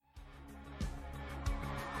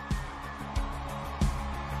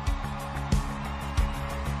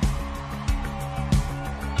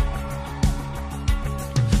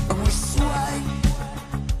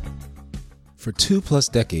For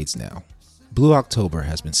 2+ decades now, Blue October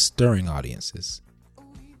has been stirring audiences.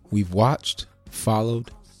 We've watched,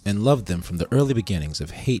 followed, and loved them from the early beginnings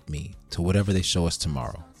of Hate Me to whatever they show us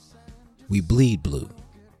tomorrow. We bleed blue,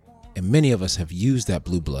 and many of us have used that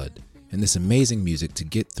blue blood and this amazing music to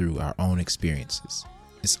get through our own experiences.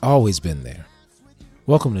 It's always been there.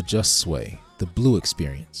 Welcome to Just Sway, the Blue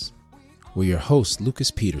Experience, where your host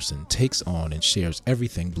Lucas Peterson takes on and shares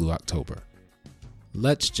everything Blue October.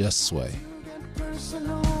 Let's just sway.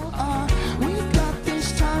 We've got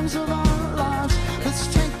these times of our lives. Let's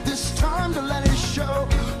take this time to let it show.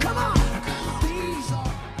 Come on. These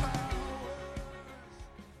are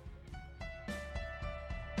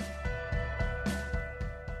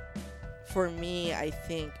For me, I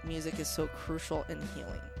think music is so crucial in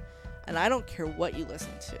healing. And I don't care what you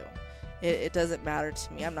listen to. It doesn't matter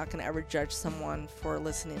to me. I'm not going to ever judge someone for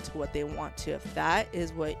listening to what they want to. If that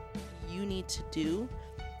is what you need to do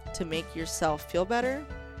to make yourself feel better,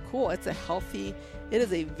 cool. It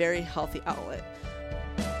is a very healthy outlet.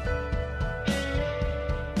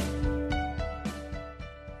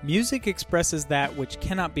 Music expresses that which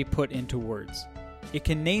cannot be put into words. It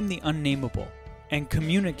can name the unnameable and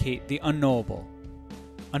communicate the unknowable.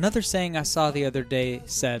 Another saying I saw the other day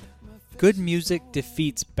said, "Good music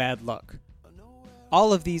defeats bad luck."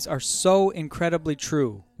 All of these are so incredibly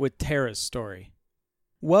true with Tara's story.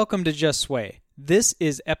 Welcome to Just Sway. This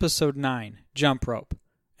is episode 9, Jump Rope.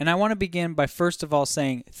 And I want to begin by first of all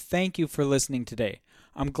saying thank you for listening today.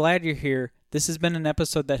 I'm glad you're here. This has been an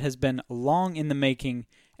episode that has been long in the making,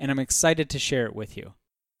 and I'm excited to share it with you.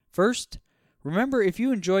 First, remember, if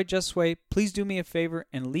you enjoyed Just Sway, please do me a favor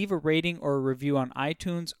and leave a rating or a review on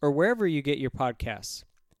iTunes or wherever you get your podcasts.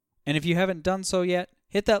 And if you haven't done so yet,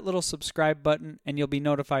 hit that little subscribe button and you'll be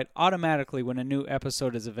notified automatically when a new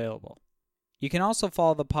episode is available. You can also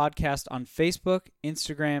follow the podcast on Facebook,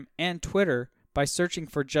 Instagram, and Twitter by searching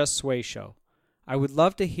for Just Sway Show. I would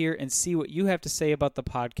love to hear and see what you have to say about the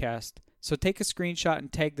podcast, so take a screenshot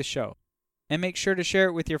and tag the show. And make sure to share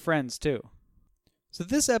it with your friends too. So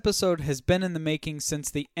this episode has been in the making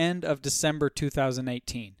since the end of December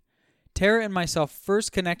 2018. Tara and myself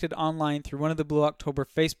first connected online through one of the Blue October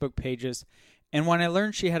Facebook pages, and when I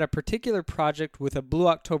learned she had a particular project with a Blue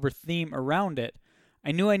October theme around it,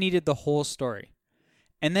 I knew I needed the whole story.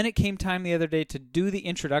 And then it came time the other day to do the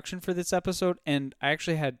introduction for this episode, and I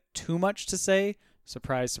actually had too much to say.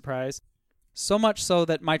 Surprise, surprise. So much so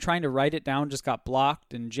that my trying to write it down just got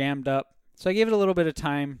blocked and jammed up. So I gave it a little bit of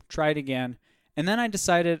time, tried again, and then I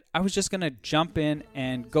decided I was just going to jump in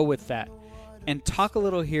and go with that. And talk a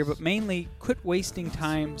little here, but mainly quit wasting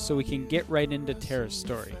time so we can get right into Tara's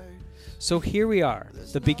story. So here we are,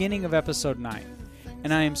 the beginning of episode 9.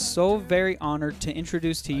 And I am so very honored to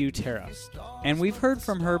introduce to you Tara. And we've heard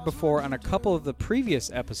from her before on a couple of the previous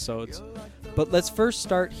episodes, but let's first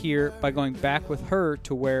start here by going back with her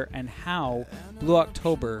to where and how Blue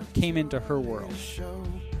October came into her world.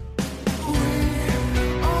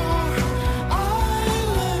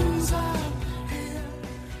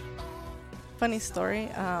 Funny story,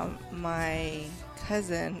 my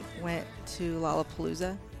cousin went to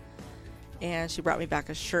Lollapalooza and she brought me back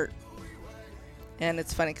a shirt. And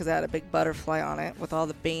it's funny because I had a big butterfly on it with all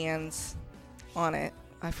the bands on it.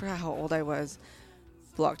 I forgot how old I was.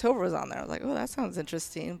 Blue October was on there. I was like, oh, that sounds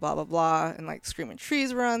interesting, blah, blah, blah. And like Screaming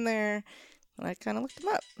Trees were on there. And I kind of looked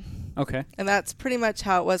them up. Okay. And that's pretty much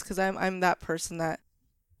how it was because I'm that person that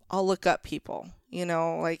I'll look up people. You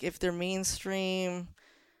know, like if they're mainstream,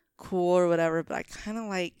 cool or whatever. But I kind of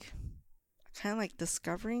like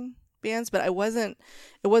discovering bands. But it wasn't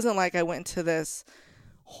like I went into this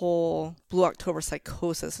whole Blue October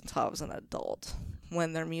psychosis until I was an adult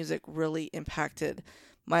when their music really impacted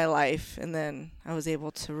my life, and then I was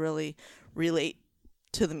able to really relate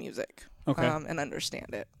to the music and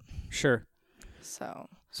understand it. Sure. So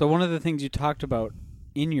one of the things you talked about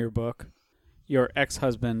in your book, your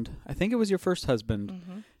ex-husband, I think it was your first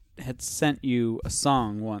husband, had sent you a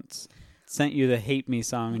song once, sent you the Hate Me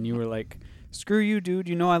song, and you were like, screw you, dude.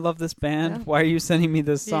 You know I love this band. Yeah. Why are you sending me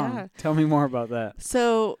this song? Yeah. Tell me more about that.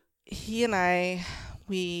 So he and I,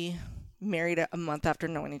 we married a month after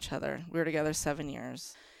knowing each other. We were together 7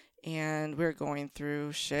 years. And we were going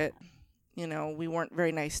through shit. You know, we weren't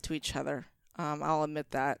very nice to each other. I'll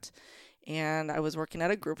admit that. And I was working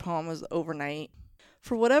at a group home. It was overnight.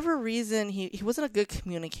 For whatever reason, he wasn't a good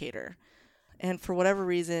communicator. And for whatever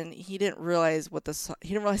reason, he didn't realize the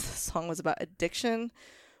song was about addiction.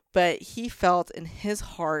 But he felt in his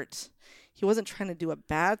heart, he wasn't trying to do a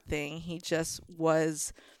bad thing. He just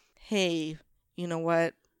was, hey, you know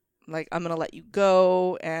what? Like, I'm going to let you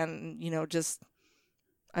go and, you know, just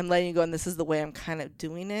I'm letting you go, and this is the way I'm kind of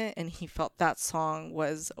doing it. And he felt that song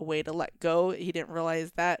was a way to let go. He didn't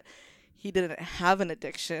realize that he didn't have an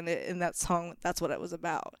addiction in that song. That's what it was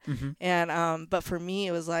about. And but for me,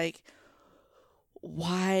 it was like,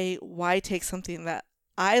 why take something that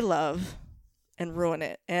I love and ruin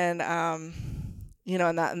it? And you know,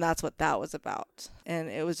 and that's what that was about. And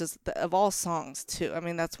it was just of all songs too. I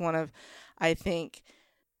mean, that's one of, I think,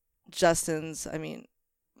 Justin's,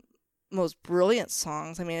 most brilliant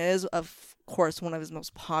songs. I mean, it is, of course, one of his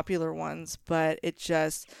most popular ones, but it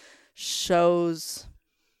just shows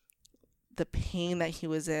the pain that he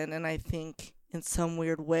was in. And I think in some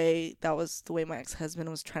weird way, that was the way my ex-husband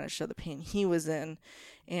was trying to show the pain he was in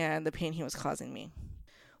and the pain he was causing me.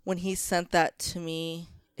 When he sent that to me,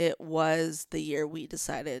 it was the year we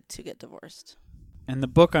decided to get divorced. And the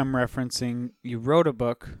book I'm referencing, you wrote a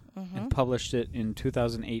book and published it in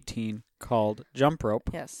 2018 called Jump Rope.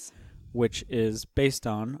 Yes. Which is based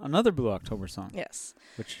on another Blue October song. Yes.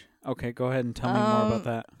 Okay, go ahead and tell me more about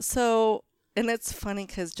that. So, and it's funny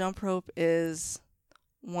because Jump Rope is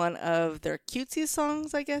one of their cutesy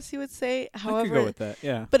songs, I guess you would say. However, I could go with that,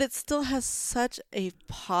 yeah. But it still has such a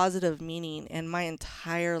positive meaning, and my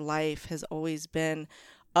entire life has always been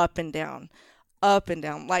up and down,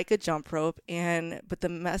 like a jump rope. But the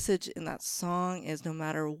message in that song is no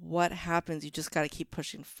matter what happens, you just got to keep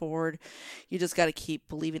pushing forward. You just got to keep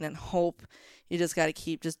believing in hope. You just got to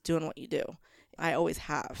keep just doing what you do. I always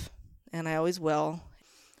have, and I always will.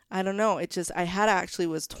 I don't know.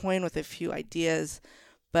 Was toying with a few ideas,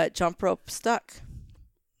 but jump rope stuck.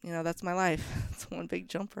 You know, that's my life. It's one big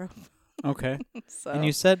jump rope. Okay. So. And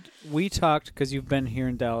you said we talked because you've been here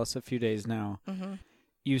in Dallas a few days now. Mm-hmm.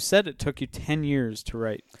 You said it took you 10 years to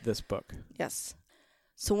write this book. Yes.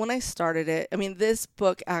 So when I started it, this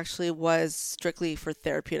book actually was strictly for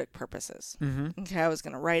therapeutic purposes. Mm-hmm. Okay, I was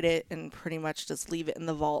going to write it and pretty much just leave it in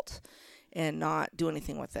the vault and not do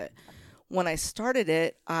anything with it. When I started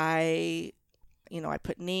it, I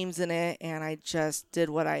put names in it and I just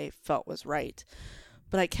did what I felt was right.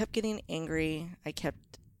 But I kept getting angry. I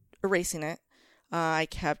kept erasing it. I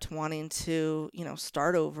kept wanting to,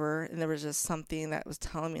 start over. And there was just something that was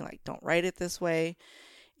telling me, like, don't write it this way.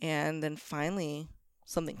 And then finally,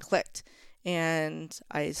 something clicked. And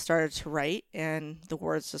I started to write, and the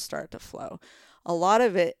words just started to flow. A lot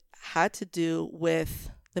of it had to do with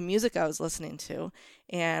the music I was listening to.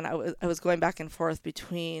 And I was going back and forth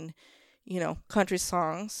between, country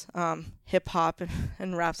songs, hip-hop,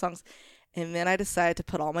 and rap songs. And then I decided to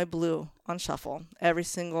put all my Blue on shuffle. Every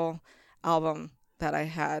single album that I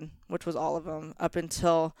had, which was all of them, up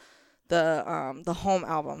until the Home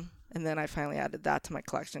album. And then I finally added that to my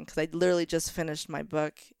collection because I literally just finished my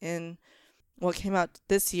book it came out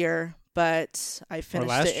this year, but I finished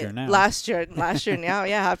last year now.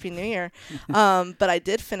 Yeah, Happy New Year. But I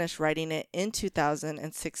did finish writing it in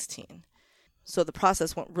 2016. So the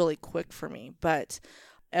process went really quick for me, but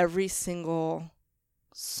every single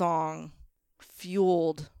song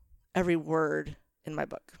fueled every word in my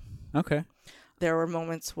book. Okay. There were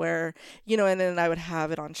moments where, and then I would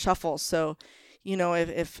have it on shuffle. So,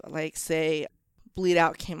 if like, say, Bleed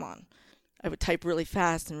Out came on, I would type really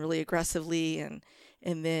fast and really aggressively. And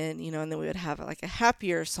then, and then we would have like a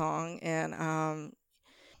happier song. And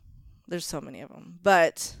there's so many of them.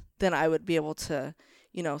 But then I would be able to,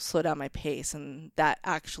 slow down my pace. And that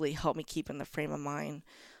actually helped me keep in the frame of mind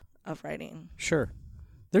of writing. Sure.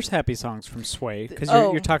 There's happy songs from Sway, because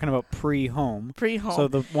you're talking about pre-Home. Pre-Home. So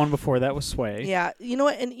the one before that was Sway. Yeah. You know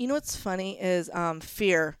what? And what's funny is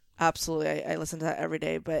Fear. Absolutely. I listen to that every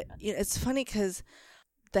day. But it's funny because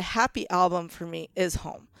the happy album for me is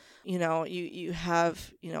Home. You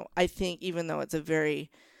have, I think even though it's a very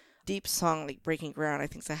deep song, like Breaking Ground, I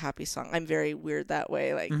think it's a happy song. I'm very weird that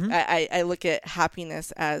way. Like I look at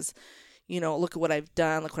happiness as, look at what I've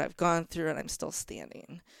done, look what I've gone through, and I'm still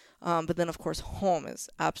standing. But then, of course, Home is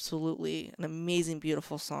absolutely an amazing,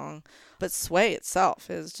 beautiful song. But Sway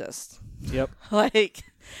itself is just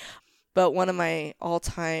but one of my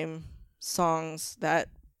all-time songs that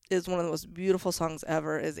is one of the most beautiful songs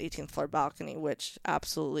ever is 18th Floor Balcony, which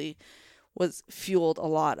absolutely fueled a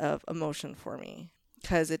lot of emotion for me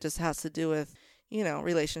because it just has to do with,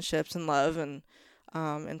 relationships and love.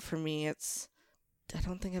 And for me, I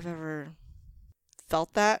don't think I've ever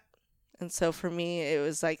felt that. And so for me, it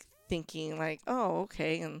was like thinking like, oh,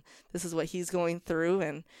 okay, and this is what he's going through.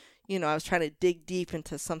 And, I was trying to dig deep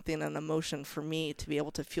into something, an emotion for me to be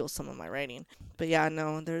able to fuel some of my writing. But yeah,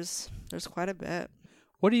 no, there's quite a bit.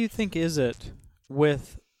 What do you think is it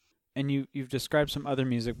with, and you've described some other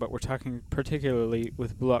music, but we're talking particularly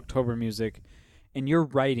with Blue October music, and you're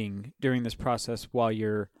writing during this process while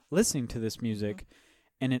you're listening to this music,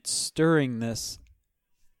 and it's stirring this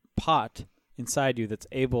pot inside you that's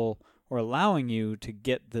able or allowing you to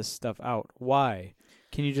get this stuff out. Why?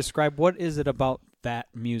 Can you describe what is it about that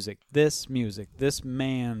music, this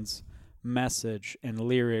man's message and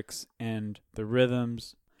lyrics and the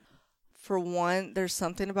rhythms? For one, there's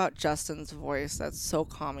something about Justin's voice that's so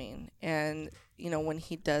calming. And, when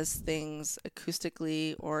he does things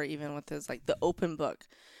acoustically or even with his, like, the open book.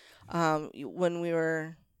 When we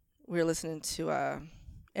were listening to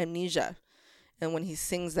Amnesia, and when he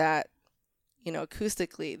sings that,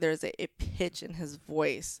 acoustically, there's a pitch in his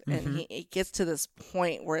voice. And it gets to this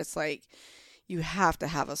point where it's like, you have to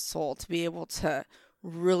have a soul to be able to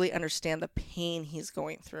really understand the pain he's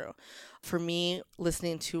going through. For me,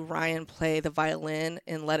 listening to Ryan play the violin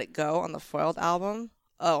in Let It Go on the Foiled album,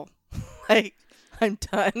 like, I'm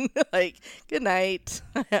done. Like, good night.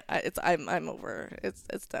 I'm over.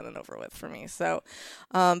 It's done and over with for me. So,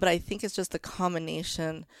 but I think it's just the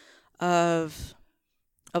combination of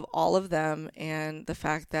all of them and the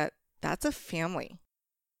fact that that's a family.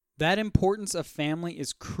 That importance of family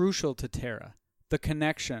is crucial to Tara. The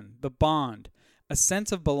connection, the bond, a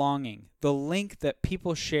sense of belonging, the link that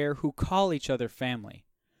people share who call each other family.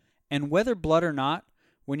 And whether blood or not,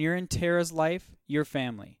 when you're in Tara's life, you're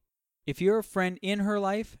family. If you're a friend in her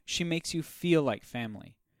life, she makes you feel like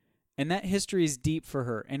family. And that history is deep for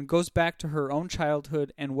her and goes back to her own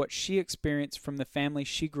childhood and what she experienced from the family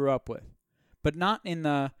she grew up with. But not in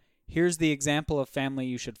the, here's the example of family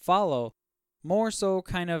you should follow, more so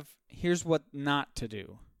kind of, here's what not to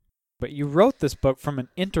do. But you wrote this book from an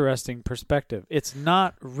interesting perspective. It's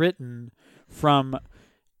not written from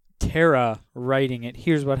Tara writing it.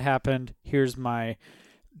 Here's what happened.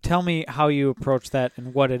 Tell me how you approach that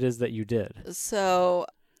and what it is that you did. So,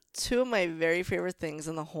 two of my very favorite things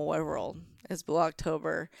in the whole wide world is Blue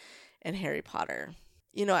October and Harry Potter.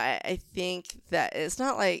 I think that it's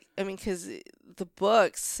not like, because the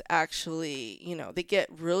books actually, they get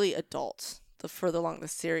really adult the further along the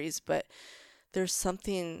series, but there's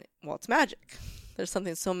something, it's magic. There's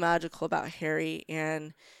something so magical about Harry,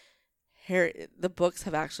 and the books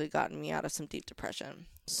have actually gotten me out of some deep depression.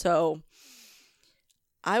 So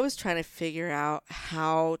I was trying to figure out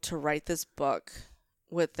how to write this book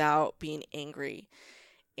without being angry.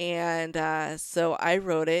 And so I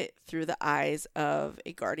wrote it through the eyes of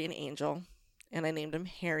a guardian angel, and I named him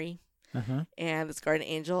Harry. Uh-huh. And this guardian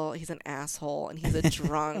angel, he's an asshole, and he's a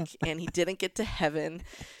drunk, and he didn't get to heaven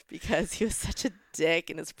because he was such a dick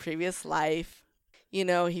in his previous life.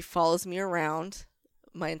 He follows me around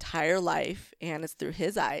my entire life, and it's through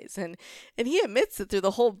his eyes, and he admits it through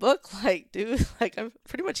the whole book, like, dude, like, I'm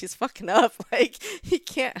pretty much, he's fucking up, like, he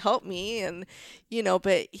can't help me, and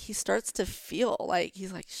but he starts to feel like,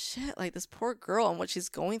 he's like, shit, like, this poor girl and what she's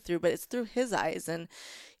going through, but it's through his eyes,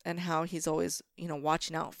 and how he's always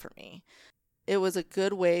watching out for me. It was a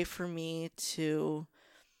good way for me to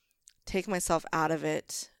take myself out of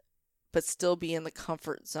it, but still be in the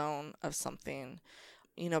comfort zone of something,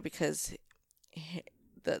 because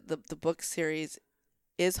the book series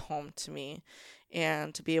is home to me,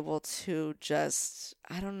 and to be able to just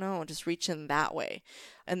reach in that way.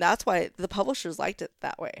 And that's why the publishers liked it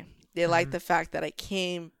that way. They liked the fact that I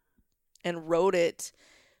came and wrote it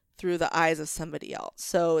through the eyes of somebody else.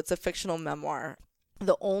 So it's a fictional memoir.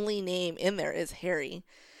 The only name in there is Harry.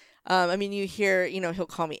 You hear, he'll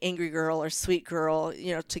call me angry girl or sweet girl,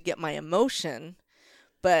 to get my emotion,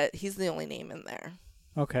 but he's the only name in there.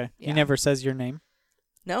 Okay. Yeah. He never says your name?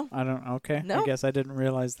 No. Okay. No. I guess I didn't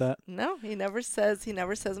realize that. No, he never says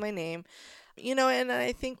my name. And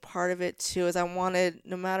I think part of it too is I wanted,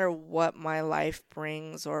 no matter what my life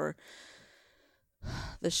brings or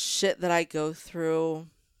the shit that I go through,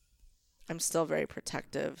 I'm still very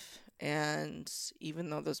protective. And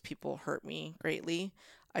even though those people hurt me greatly,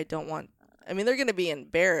 they're going to be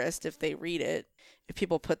embarrassed if they read it, if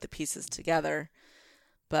people put the pieces together.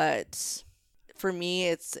 But for me,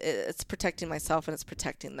 it's protecting myself, and it's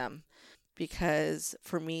protecting them, because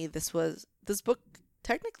for me, this book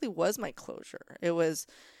technically was my closure. It was,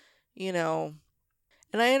 and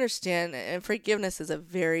I understand, and forgiveness is a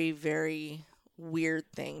very, very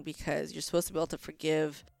weird thing, because you're supposed to be able to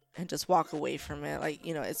forgive and just walk away from it. Like,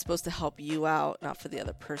 it's supposed to help you out, not for the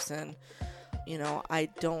other person. I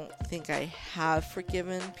don't think I have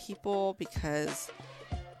forgiven people because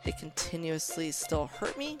they continuously still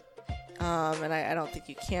hurt me. And I don't think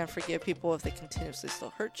you can forgive people if they continuously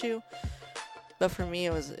still hurt you. But for me,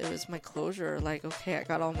 it was my closure. Like, okay, I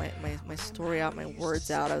got all my story out, my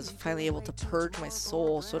words out. I was finally able to purge my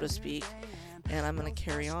soul, so to speak. And I'm going to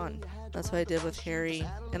carry on. That's what I did with Harry.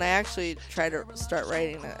 And I actually tried to start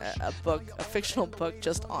writing a book, a fictional book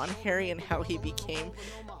just on Harry and how he became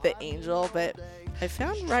the angel. But I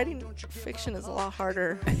found writing fiction is a lot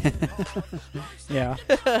harder. Yeah.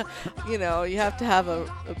 You know, you have to have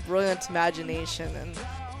a brilliant imagination. And,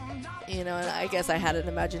 you know, and I guess I had an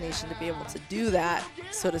imagination to be able to do that,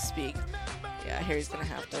 so to speak. Yeah, Harry's going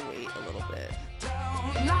to have to wait a little bit.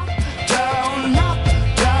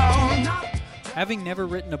 Having never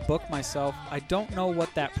written a book myself, I don't know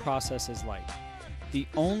what that process is like. The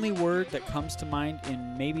only word that comes to mind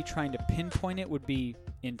in maybe trying to pinpoint it would be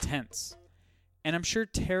intense. And I'm sure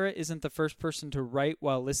Tara isn't the first person to write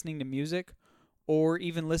while listening to music or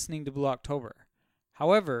even listening to Blue October.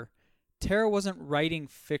 However, Tara wasn't writing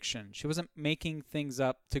fiction. She wasn't making things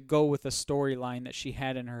up to go with a storyline that she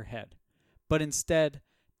had in her head. But instead,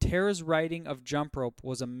 Tara's writing of Jump Rope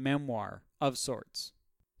was a memoir of sorts.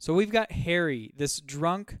 So we've got Harry, this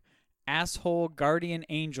drunk, asshole guardian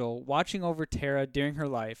angel watching over Tara during her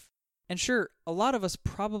life. And sure, a lot of us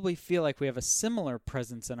probably feel like we have a similar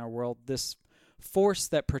presence in our world, this force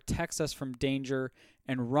that protects us from danger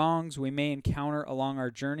and wrongs we may encounter along our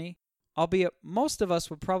journey, albeit most of us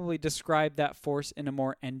would probably describe that force in a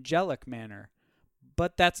more angelic manner.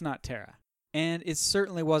 But that's not Tara. And it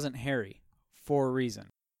certainly wasn't Harry, for a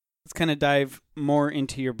reason. Let's kind of dive more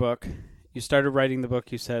into your book. You started writing the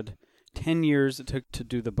book, you said 10 years it took to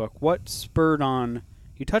do the book. What spurred on,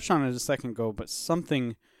 you touched on it a second ago, but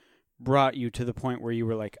something brought you to the point where you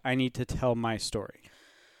were like, I need to tell my story?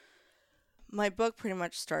 My book pretty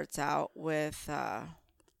much starts out with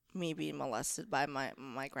me being molested by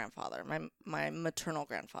my grandfather, my maternal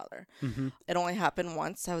grandfather. Mm-hmm. It only happened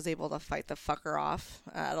once. I was able to fight the fucker off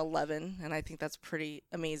at 11, and I think that's pretty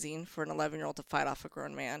amazing for an 11-year-old to fight off a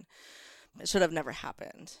grown man. It should have never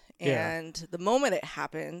happened. Yeah. And the moment it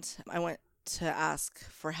happened, I went to ask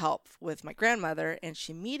for help with my grandmother, and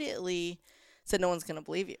she immediately said, no one's going to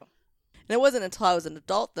believe you. And it wasn't until I was an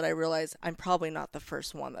adult that I realized I'm probably not the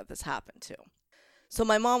first one that this happened to. So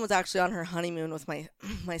my mom was actually on her honeymoon with my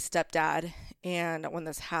stepdad, and when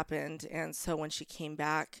this happened, and so when she came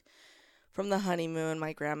back from the honeymoon,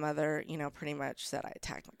 my grandmother, you know, pretty much said I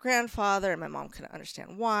attacked my grandfather, and my mom couldn't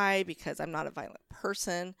understand why, because I'm not a violent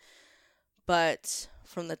person. But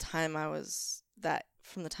from the time I was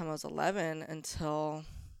 11 until,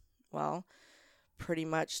 well, pretty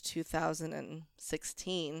much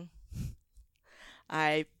 2016,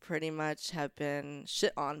 I pretty much have been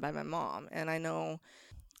shit on by my mom. And I know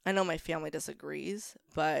my family disagrees,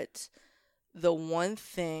 but the one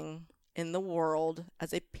thing in the world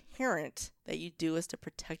as a parent that you do is to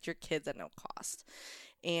protect your kids at no cost.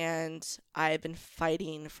 And I've been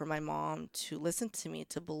fighting for my mom to listen to me,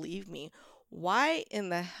 to believe me. Why in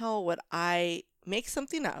the hell would I make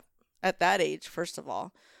something up at that age, first of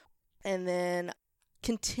all, and then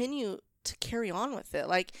continue to carry on with it?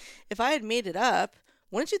 Like, if I had made it up,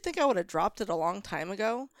 wouldn't you think I would have dropped it a long time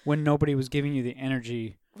ago? When nobody was giving you the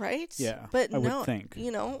energy. Right? Yeah, but I no, would think.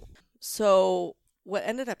 You know, so what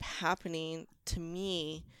ended up happening to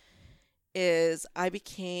me is I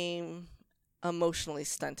became emotionally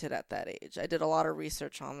stunted at that age. I did a lot of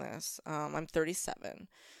research on this. I'm 37.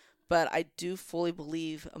 But I do fully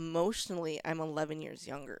believe emotionally I'm 11 years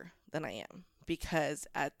younger than I am, because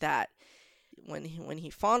at that, when he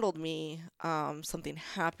fondled me, something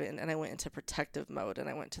happened and I went into protective mode and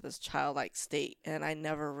I went to this childlike state, and I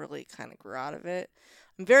never really kind of grew out of it.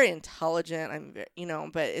 I'm very intelligent,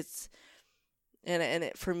 but it's,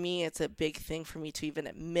 for me, it's a big thing for me to even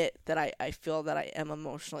admit that I feel that I am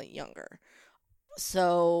emotionally younger.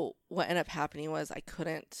 So what ended up happening was I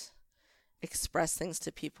couldn't express things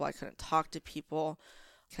to people. I couldn't talk to people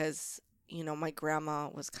because, you know, my grandma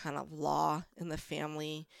was kind of law in the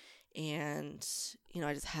family, and, you know,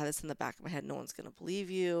 I just had this in the back of my head, no one's going to believe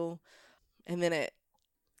you. And then it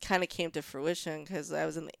kind of came to fruition because I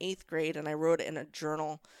was in the 8th grade and I wrote it in a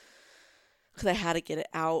journal because I had to get it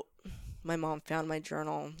out. My mom found my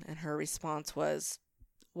journal and her response was,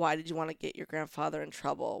 why did you want to get your grandfather in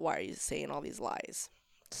trouble? Why are you saying all these lies?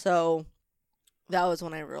 So that was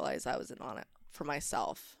when I realized I was in on it for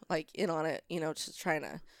myself, you know, just trying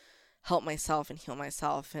to help myself and heal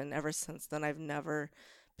myself. And ever since then, I've never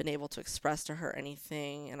been able to express to her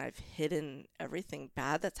anything, and I've hidden everything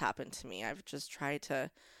bad that's happened to me. I've just tried to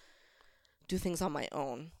do things on my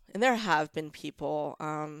own. And there have been people,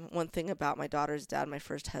 one thing about my daughter's dad, my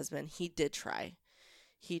first husband, he did try.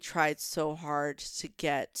 He tried so hard to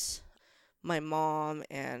get my mom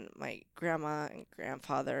and my grandma and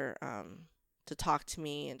grandfather to talk to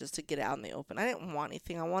me and just to get it out in the open. I didn't want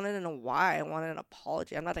anything. I wanted to know why. I wanted an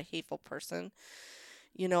apology. I'm not a hateful person.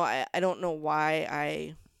 You know, I don't know why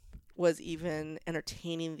I was even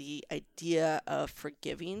entertaining the idea of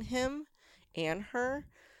forgiving him and her.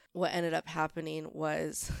 What ended up happening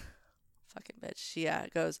was, fucking bitch, she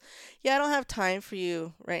goes, yeah, I don't have time for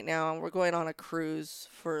you right now. We're going on a cruise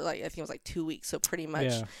for like, I think it was like 2 weeks. So pretty much.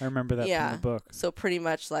 Yeah, I remember that from the book. So pretty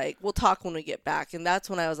much like, we'll talk when we get back. And that's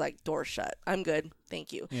when I was like, door shut. I'm good.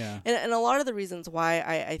 Thank you. Yeah. And a lot of the reasons why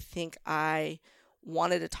I think I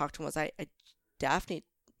wanted to talk to him was Daphne,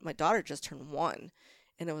 my daughter, just turned 1.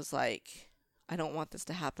 And it was like, I don't want this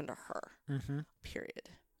to happen to her, period.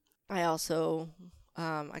 I also,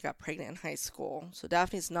 I got pregnant in high school. So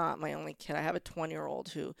Daphne's not my only kid. I have a 20-year-old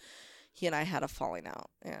who he and I had a falling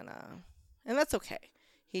out. And that's okay.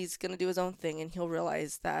 He's going to do his own thing, and he'll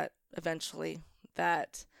realize that eventually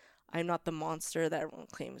that I'm not the monster that everyone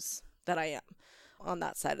claims that I am on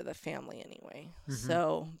that side of the family anyway.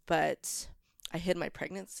 So, but I hid my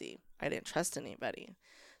pregnancy. I didn't trust anybody.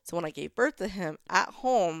 So when I gave birth to him at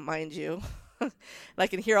home, mind you, and I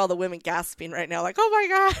can hear all the women gasping right now, like, oh my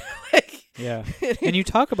God. Like, yeah. And you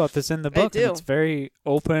talk about this in the book, do. and it's very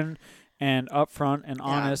open and upfront and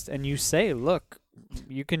honest. And you say, look,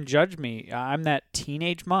 you can judge me. I'm that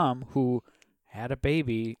teenage mom who had a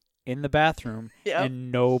baby in the bathroom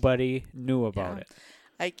and nobody knew about it.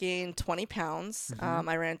 I gained 20 pounds.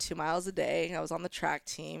 I ran 2 miles a day. I was on the track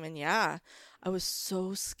team. And I was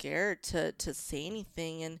so scared to say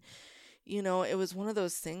anything. And, you know, it was one of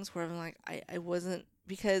those things where I'm like, I wasn't,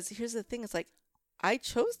 because here's the thing. It's like, I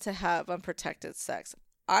chose to have unprotected sex.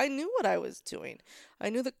 I knew what I was doing.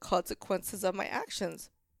 I knew the consequences of my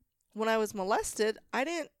actions. When I was molested, I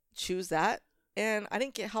didn't choose that. And I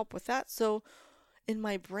didn't get help with that. So in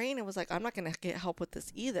my brain, it was like, I'm not going to get help with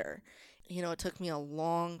this either. You know, it took me a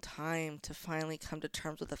long time to finally come to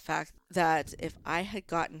terms with the fact that if I had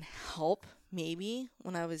gotten help, maybe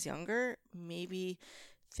when I was younger, maybe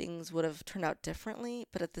things would have turned out differently.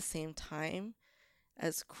 But at the same time,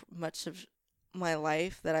 as much of my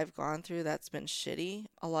life that I've gone through that's been shitty,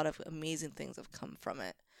 a lot of amazing things have come from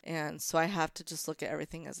it. And so I have to just look at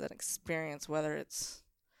everything as an experience, whether it's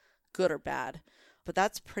good or bad. But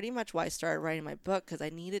that's pretty much why I started writing my book, because I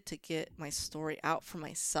needed to get my story out for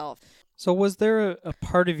myself. So was there a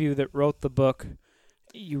part of you that wrote the book?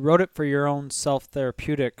 You wrote it for your own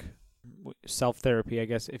self-therapy, I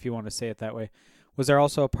guess, if you want to say it that way. Was there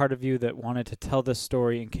also a part of you that wanted to tell this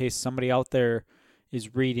story in case somebody out there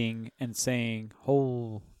is reading and saying,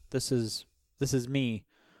 oh, this is me,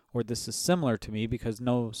 or this is similar to me, because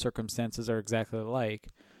no circumstances are exactly alike?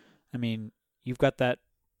 I mean, you've got that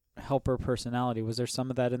helper personality. Was there some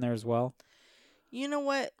of that in there as well? You know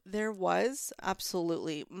what? There was,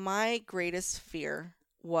 absolutely. My greatest fear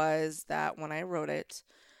was that when I wrote it,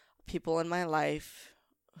 people in my life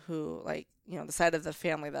who, like, you know, the side of the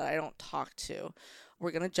family that I don't talk to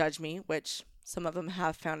were going to judge me, which some of them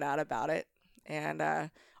have found out about it and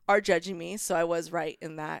are judging me. So I was right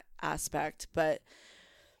in that aspect. But,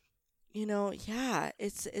 you know, yeah,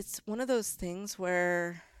 it's one of those things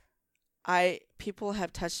where people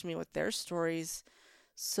have touched me with their stories.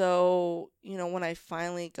 So, you know, when I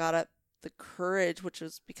finally got up the courage, which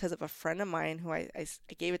was because of a friend of mine who I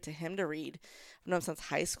gave it to him to read. I've known him since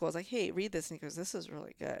high school. I was like, hey, read this. And he goes, this is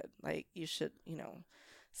really good. Like, you should, you know,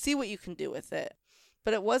 see what you can do with it.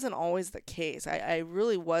 But it wasn't always the case. I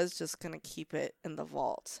really was just going to keep it in the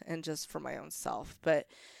vault and just for my own self. But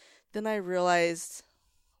then I realized,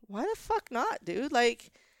 why the fuck not, dude?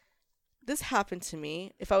 Like, this happened to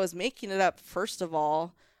me. If I was making it up, first of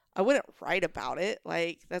all, I wouldn't write about it.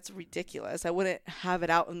 Like, that's ridiculous. I wouldn't have it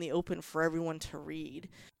out in the open for everyone to read.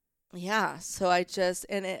 Yeah, so I just,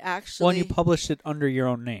 and it actually... Well, and you published it under your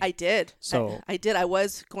own name. I did. So I did. I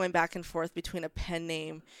was going back and forth between a pen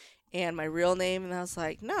name and my real name, and I was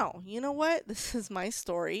like, no, you know what? This is my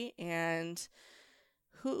story, and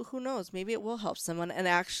who knows? Maybe it will help someone. And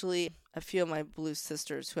actually, a few of my Blue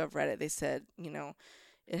sisters who have read it, they said, you know,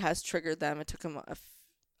 it has triggered them. It took them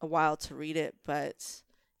a while to read it, but...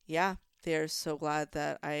 yeah, they're so glad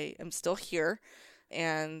that I am still here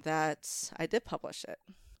and that I did publish it.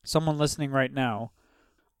 Someone listening right now,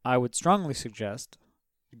 I would strongly suggest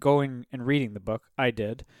going and reading the book. I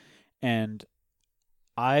did, and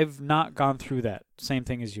I've not gone through that same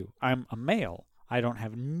thing as you. I'm a male. I don't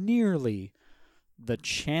have nearly the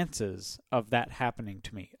chances of that happening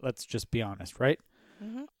to me. Let's just be honest, right?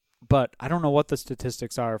 Mm-hmm. But I don't know what the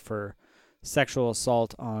statistics are for sexual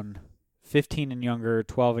assault on 15 and younger,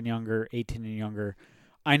 12 and younger, 18 and younger.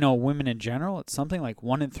 I know women in general, it's something like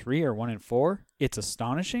 1 in 3 or 1 in 4. It's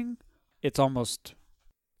astonishing. It's almost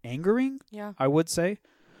angering, yeah, I would say.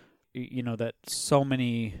 You know, that so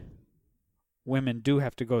many women do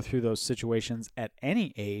have to go through those situations at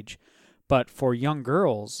any age. But for young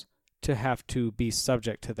girls to have to be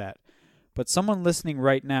subject to that. But someone listening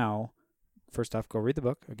right now, first off, go read the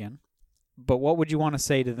book again. But what would you want to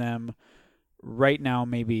say to them right now?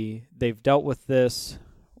 Maybe they've dealt with this,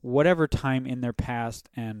 whatever time in their past,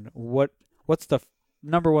 and what's the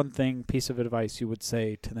number one piece of advice you would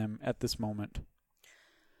say to them at this moment?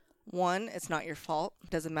 One, it's not your fault. It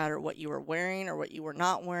doesn't matter what you were wearing or what you were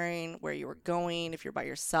not wearing, where you were going, if you're by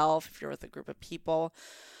yourself, if you're with a group of people.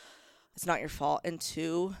 It's not your fault. And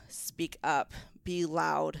two, speak up. Be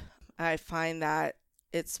loud. I find that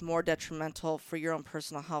it's more detrimental for your own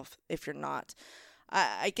personal health if you're not.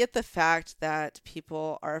 I get the fact that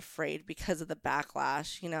people are afraid because of the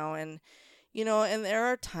backlash, and there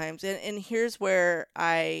are times, and here's where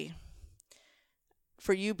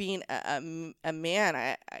for you being a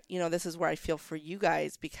man, this is where I feel for you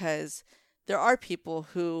guys, because there are people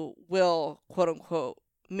who will, quote unquote,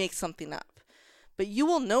 make something up. But you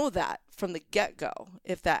will know that from the get-go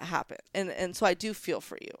if that happened. And so I do feel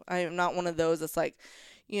for you. I am not one of those that's like,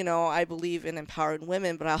 I believe in empowering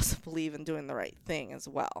women, but I also believe in doing the right thing as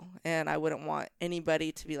well. And I wouldn't want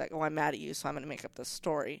anybody to be like, oh, I'm mad at you, so I'm going to make up this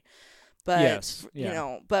story. But, yes,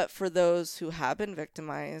 yeah. But for those who have been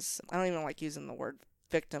victimized, I don't even like using the word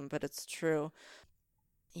victim, but it's true.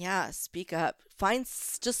 Yeah, speak up. Find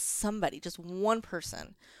just somebody, just one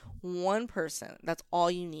person. That's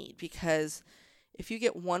all you need, because if you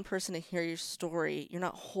get one person to hear your story, you're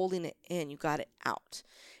not holding it in. You got it out.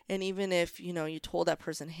 And even if, you told that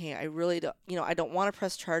person, hey, I really don't, I don't want to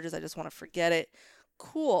press charges. I just want to forget it.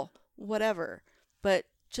 Cool, whatever. But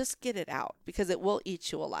just get it out, because it will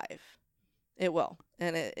eat you alive. It will.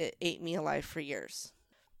 And it ate me alive for years.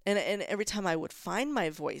 And every time I would find my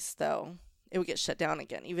voice, though, it would get shut down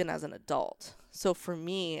again, even as an adult. So for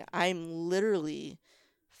me, I'm literally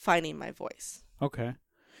finding my voice. Okay.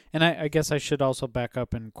 And I guess I should also back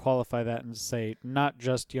up and qualify that and say not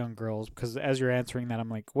just young girls, because as you're answering that, I'm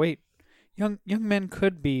like, wait, young men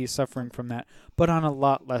could be suffering from that, but on a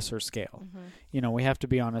lot lesser scale. Mm-hmm. We have to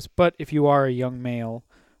be honest. But if you are a young male,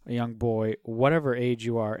 a young boy, whatever age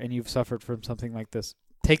you are, and you've suffered from something like this,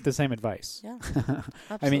 take the same advice. Yeah,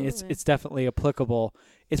 I mean, it's definitely applicable.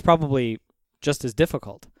 It's probably just as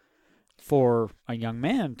difficult for a young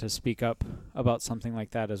man to speak up about something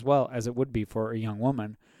like that as well as it would be for a young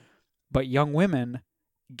woman. But young women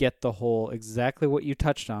get the whole exactly what you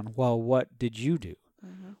touched on. Well, what did you do?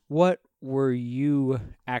 Mm-hmm. What were you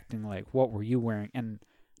acting like? What were you wearing? And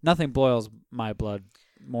nothing boils my blood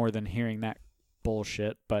more than hearing that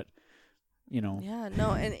bullshit, but, Yeah,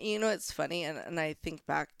 no, and it's funny, and I think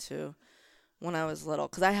back to when I was little,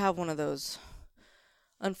 because I have one of those,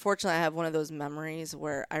 unfortunately, I have one of those memories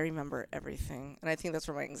where I remember everything, and I think that's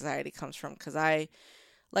where my anxiety comes from, because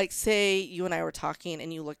say you and I were talking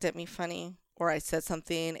and you looked at me funny, or I said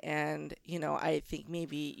something and, I think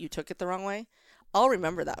maybe you took it the wrong way. I'll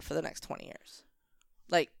remember that for the next 20 years.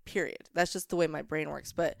 Period. That's just the way my brain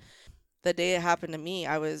works. But the day it happened to me,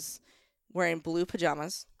 I was wearing blue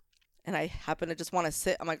pajamas, and I happened to just want to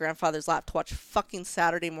sit on my grandfather's lap to watch fucking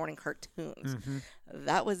Saturday morning cartoons. Mm-hmm.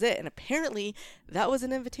 That was it. And apparently that was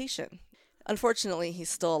an invitation. Unfortunately, he's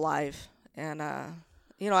still alive. And,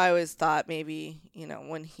 I always thought maybe,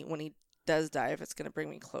 when he does die, if it's going to bring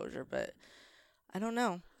me closure, but I don't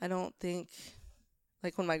know. I don't think,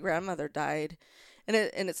 when my grandmother died, and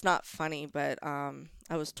it's not funny, but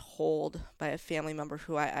I was told by a family member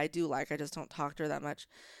who I do like, I just don't talk to her that much,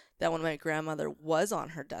 that when my grandmother was on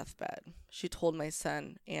her deathbed, she told my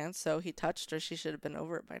son, and so he touched her, she should have been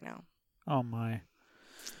over it by now. Oh my.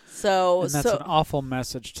 So, and that's an awful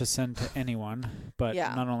message to send to anyone, but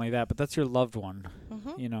yeah. Not only that, but that's your loved one,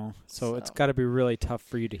 so it's got to be really tough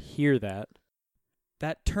for you to hear that.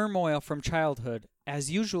 That turmoil from childhood,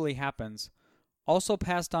 as usually happens, also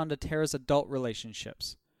passed on to Tara's adult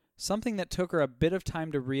relationships, something that took her a bit of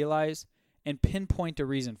time to realize and pinpoint a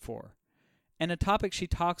reason for, and a topic she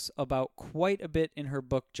talks about quite a bit in her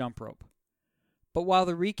book Jump Rope. But while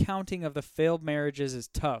the recounting of the failed marriages is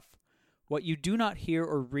tough, what you do not hear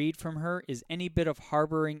or read from her is any bit of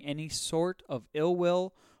harboring any sort of ill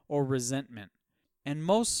will or resentment. And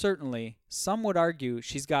most certainly, some would argue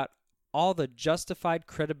she's got all the justified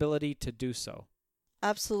credibility to do so.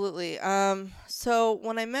 Absolutely. So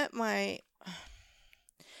when I met and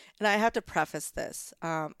I have to preface this,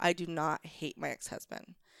 I do not hate my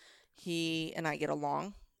ex-husband. He and I get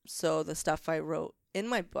along. So the stuff I wrote in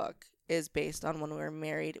my book is based on when we were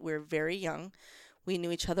married. We were very young. We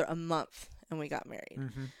knew each other a month and we got married.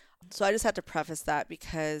 Mm-hmm. So I just had to preface that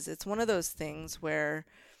because it's one of those things where,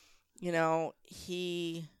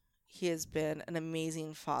 he has been an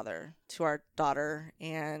amazing father to our daughter,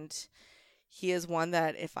 and he is one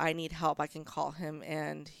that if I need help, I can call him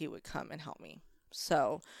and he would come and help me.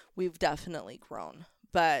 So we've definitely grown.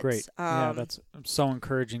 But Great. Yeah, that's so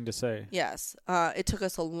encouraging to say. yes, it took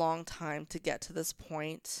us a long time to get to this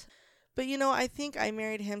point. But, I think I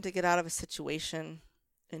married him to get out of a situation,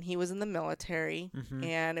 and he was in the military. Mm-hmm.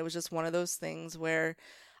 And it was just one of those things where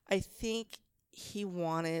I think he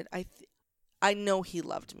wanted, I know he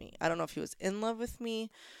loved me. I don't know if he was in love with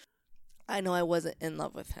me. I know I wasn't in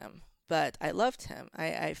love with him, but I loved him.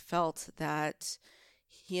 I felt that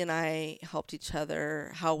he and I helped each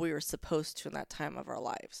other how we were supposed to in that time of our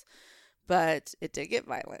lives. But it did get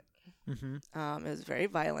violent. Mm-hmm. It was very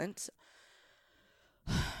violent.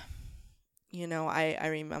 I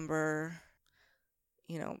remember,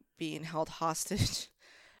 being held hostage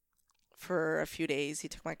for a few days. He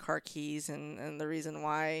took my car keys, and the reason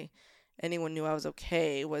why anyone knew I was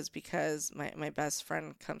okay was because my best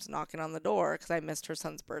friend comes knocking on the door because I missed her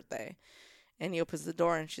son's birthday. And he opens the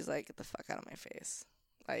door, and she's like, "Get the fuck out of my face.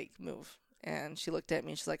 Like, move." And she looked at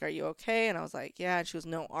me, and she's like, "Are you okay?" And I was like, "Yeah." And she goes,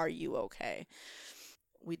 "No, are you okay?"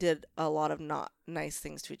 We did a lot of not nice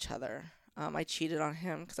things to each other. I cheated on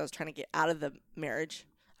him because I was trying to get out of the marriage.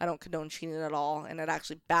 I don't condone cheating at all, and it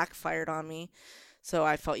actually backfired on me. So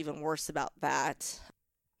I felt even worse about that.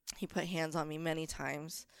 He put hands on me many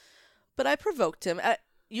times, but I provoked him.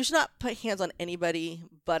 You should not put hands on anybody,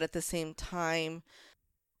 but at the same time,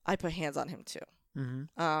 I put hands on him too.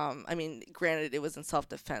 Mm-hmm. Granted, it was in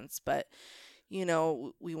self-defense, but,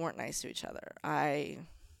 we weren't nice to each other. I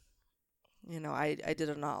did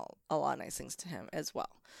a lot of nice things to him as well.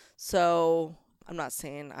 So I'm not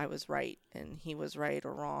saying I was right and he was right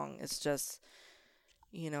or wrong. It's just,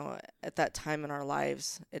 at that time in our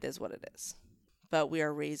lives, it is what it is. But we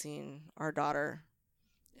are raising our daughter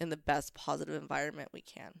in the best positive environment we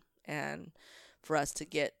can. And for us to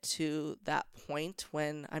get to that point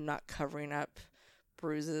when I'm not covering up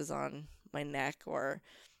bruises on my neck or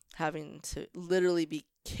having to literally be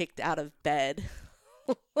kicked out of bed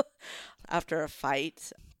after a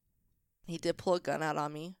fight. He did pull a gun out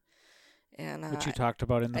on me. And Which you talked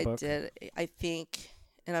about in the book. I did. I think,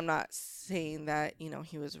 and I'm not saying that,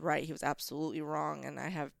 he was right. He was absolutely wrong, and I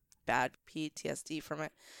have bad PTSD from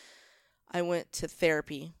it. I went to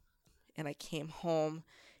therapy, and I came home,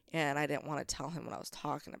 and I didn't want to tell him what I was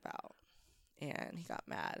talking about. And he got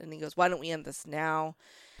mad, and he goes, "Why don't we end this now?"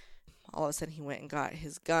 All of a sudden, he went and got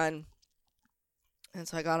his gun. And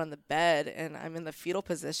so I got on the bed, and I'm in the fetal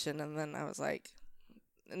position, and then I was like,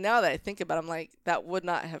 now that I think about it, I'm like, that would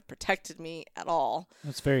not have protected me at all.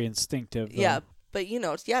 That's very instinctive, though. Yeah, but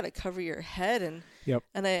to cover your head, and Yep.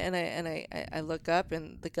 and I look up,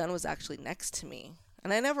 and the gun was actually next to me,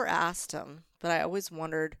 and I never asked him, but I always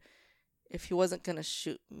wondered if he wasn't going to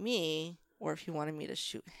shoot me or if he wanted me to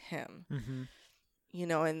shoot him. Mm-hmm.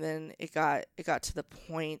 And then it got to the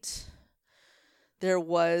point. There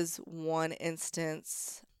was one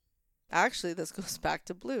instance. Actually, this goes back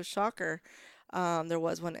to Blue. Shocker. There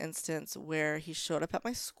was one instance where he showed up at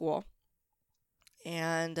my school,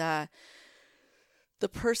 and the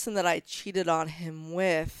person that I cheated on him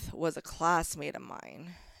with was a classmate of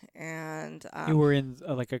mine. And you were in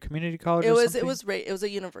like a community college. It or was something? it was a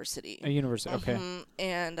university. A university. Okay.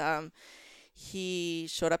 And he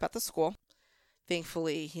showed up at the school.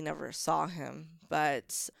 Thankfully, he never saw him,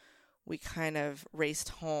 but we kind of raced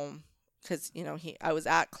home because I was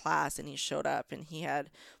at class and he showed up and he had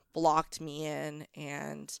blocked me in,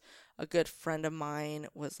 and a good friend of mine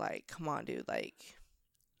was like, "Come on, dude, like,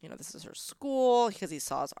 this is her school," because he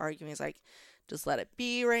saw us arguing. He's like, "Just let it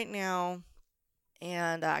be right now."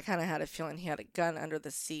 And I kind of had a feeling he had a gun under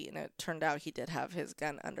the seat, and it turned out he did have his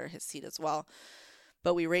gun under his seat as well.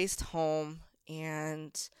 But we raced home,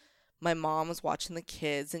 and my mom was watching the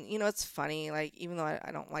kids. And, it's funny, like, even though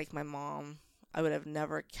I don't like my mom, I would have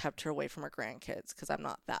never kept her away from her grandkids because I'm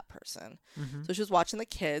not that person. Mm-hmm. So she was watching the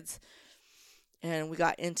kids, and we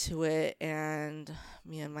got into it, and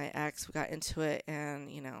me and my ex, we got into it, and,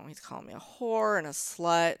 he's calling me a whore and a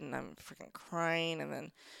slut, and I'm freaking crying, and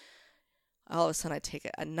then all of a sudden I take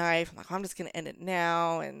a knife. I'm like, I'm just going to end it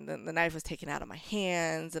now. And then the knife was taken out of my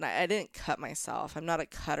hands, and I didn't cut myself. I'm not a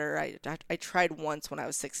cutter. I tried once when I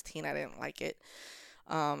was 16. I didn't like it.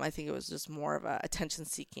 I think it was just more of a attention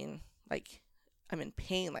seeking, like, I'm in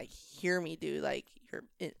pain, like, hear me, dude, like,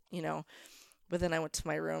 but then I went to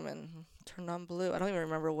my room and turned on Blue. I don't even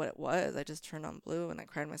remember what it was. I just turned on Blue, and I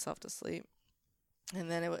cried myself to sleep.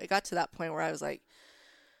 And then it got to that point where I was like,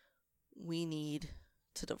 we need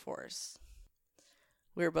to divorce.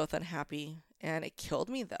 We were both unhappy, and it killed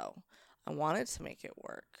me, though. I wanted to make it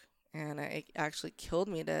work, and it actually killed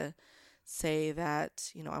me to say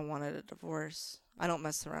that, I wanted a divorce. I don't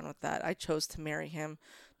mess around with that. I chose to marry him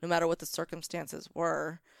no matter what the circumstances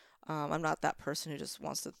were. I'm not that person who just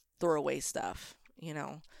wants to throw away stuff,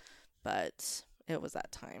 but it was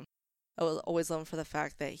that time. I was always loving for the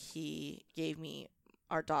fact that he gave me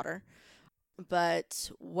our daughter.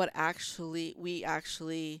 But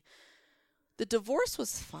the divorce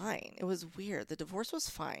was fine. It was weird. The divorce was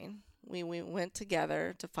fine. We went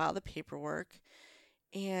together to file the paperwork,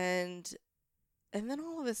 and then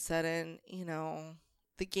all of a sudden,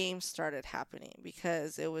 the games started happening,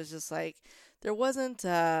 because it was just like, there wasn't,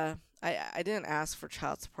 I didn't ask for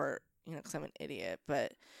child support, because I'm an idiot,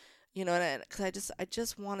 but, because I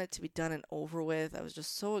just wanted to be done and over with. I was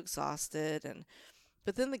just so exhausted,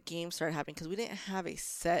 but then the games started happening, because we didn't have a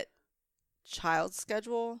set child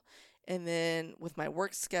schedule, and then with my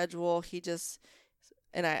work schedule, he just,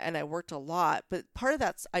 and I worked a lot, but part of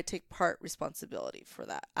that's, I take part responsibility for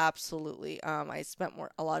that. Absolutely. I spent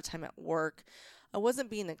a lot of time at work. I wasn't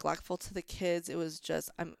being neglectful to the kids. It was just,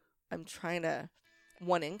 I'm trying to,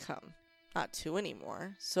 one income, not two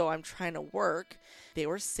anymore. So I'm trying to work. They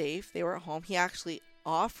were safe. They were at home. He actually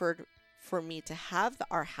offered for me to have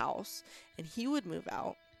our house, and he would move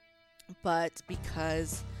out. But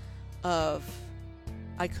because of,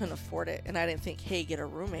 I couldn't afford it, and I didn't think, hey, get a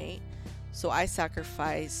roommate. So I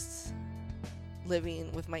sacrificed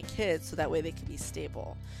living with my kids so that way they could be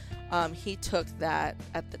stable. He took that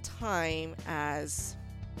at the time as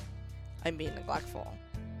I'm being neglectful.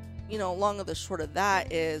 Long of the short of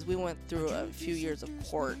that is we went through a few years of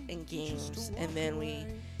court and games, and then we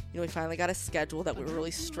finally got a schedule that we were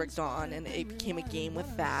really strict on, and it became a game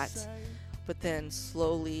with that. But then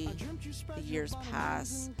slowly the years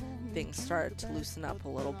pass, things started to loosen up a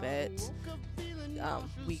little bit.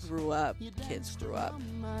 We grew up, kids grew up.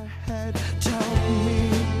 Tell me,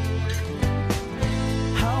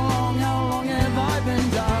 how long have I been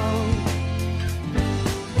down?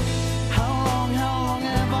 How long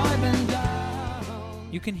have I been down?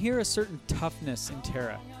 You can hear a certain toughness in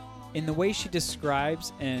Tara, in the way she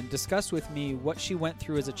describes and discussed with me what she went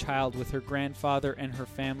through as a child with her grandfather and her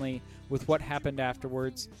family, with what happened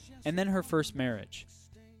afterwards, and then her first marriage.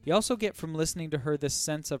 You also get from listening to her this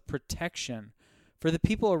sense of protection for the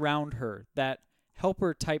people around her, that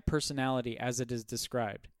helper-type personality as it is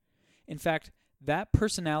described. In fact, that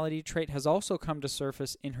personality trait has also come to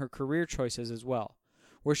surface in her career choices as well,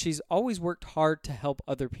 where she's always worked hard to help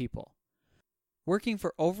other people. Working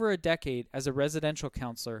for over a decade as a residential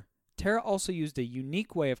counselor, Tara also used a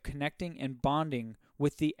unique way of connecting and bonding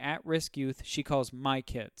with the at-risk youth she calls my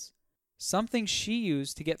kids. Something she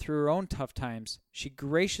used to get through her own tough times, she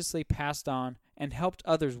graciously passed on and helped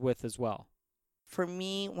others with as well. For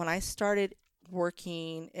me, when I started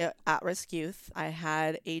working at risk youth, I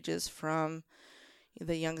had ages from,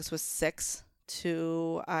 the youngest was 6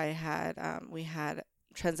 to we had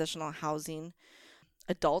transitional housing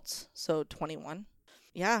adults, so 21.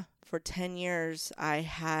 Yeah, for 10 years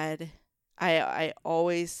I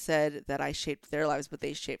always said that I shaped their lives, but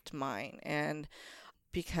they shaped mine. And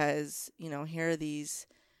because, here are these,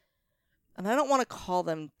 and I don't want to call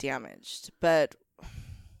them damaged, but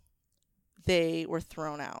they were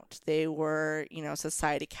thrown out. They were,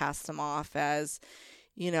 society cast them off as,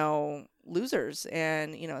 losers.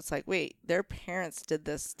 And, it's like, wait, their parents did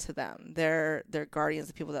this to them. Their guardians,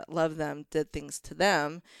 the people that love them, did things to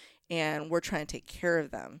them, and we're trying to take care of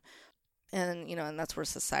them. And, and that's where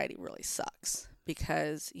society really sucks,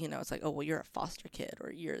 because, it's like, oh, well, you're a foster kid,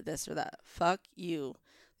 or you're this or that. Fuck you.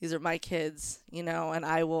 These are my kids, and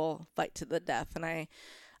I will fight to the death. And I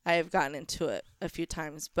have gotten into it a few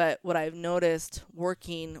times, but what I've noticed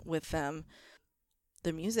working with them,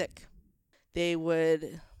 the music, they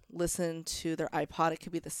would listen to their iPod. It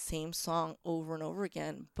could be the same song over and over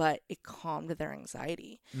again, but it calmed their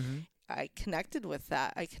anxiety. Mm-hmm. I connected with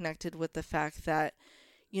that. I connected with the fact that,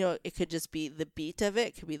 it could just be the beat of it.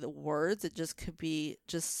 It could be the words. It just could be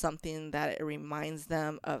just something that it reminds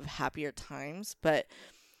them of happier times. But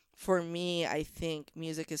for me, I think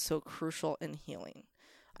music is so crucial in healing.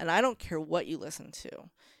 And I don't care what you listen to.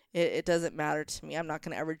 It doesn't matter to me. I'm not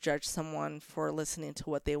going to ever judge someone for listening to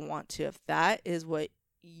what they want to. If that is what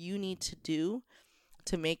you need to do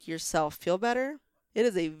to make yourself feel better, it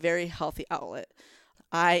is a very healthy outlet.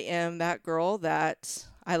 I am that girl that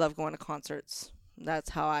I love going to concerts.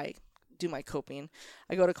 That's how I do my coping.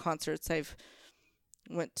 I go to concerts. I've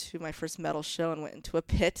went to my first metal show and went into a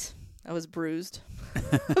pit. I was bruised.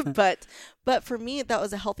 but for me, that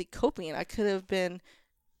was a healthy coping. I could have been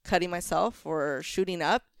cutting myself or shooting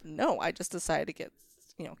up. No, I just decided to get,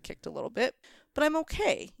 kicked a little bit, but I'm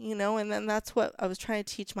okay, and then that's what I was trying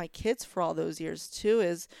to teach my kids for all those years too,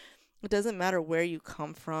 is It doesn't matter where you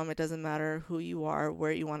come from. It doesn't matter who you are,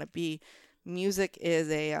 where you want to be. Music is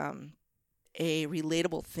a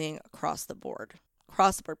relatable thing across the board,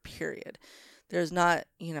 period. There's not,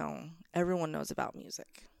 everyone knows about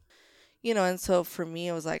music, and so for me,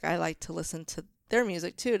 it was like, I like to listen to their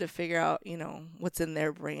music too, to figure out, what's in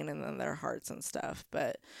their brain and in their hearts and stuff.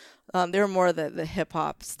 But they were more the hip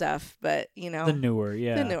hop stuff, but the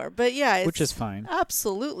newer, but yeah, which is fine.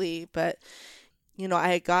 Absolutely. But, I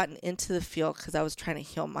had gotten into the field because I was trying to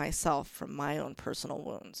heal myself from my own personal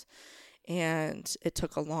wounds. And it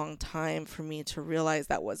took a long time for me to realize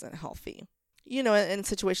that wasn't healthy. And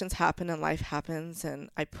situations happen and life happens.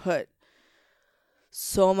 And I put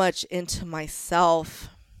so much into myself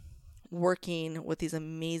working with these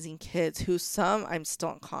amazing kids who some I'm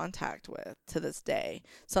still in contact with to this day.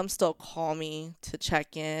 Some still call me to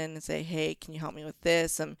check in and say, hey, can you help me with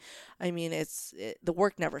this? The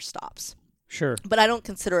work never stops. Sure. But I don't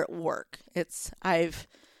consider it work.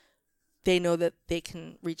 They know that they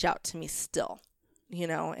can reach out to me still,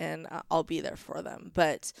 and I'll be there for them.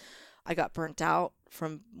 But I got burnt out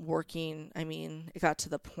from working. It got to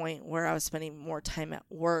the point where I was spending more time at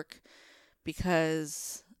work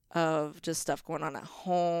because of just stuff going on at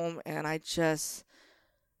home. And I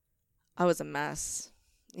was a mess.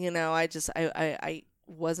 I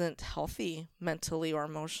wasn't healthy mentally or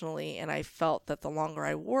emotionally. And I felt that the longer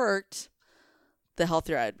I worked, the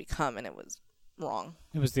healthier I'd become. And it was wrong.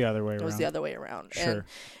 It was the other way around. It was the other way around. Sure.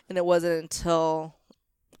 And it wasn't until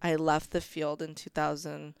I left the field in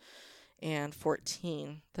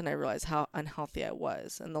 2014 then I realized how unhealthy I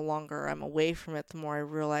was. And the longer I'm away from it, the more I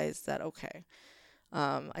realized that, okay,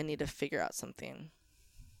 I need to figure out something.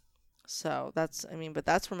 So that's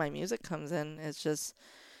where my music comes in. It's just,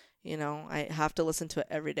 I have to listen to it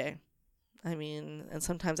every day. And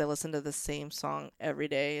sometimes I listen to the same song every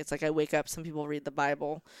day. It's like I wake up, some people read the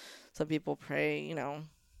Bible, some people pray,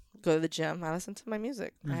 go to the gym. I listen to my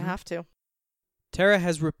music. I have to. Tara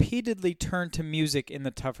has repeatedly turned to music in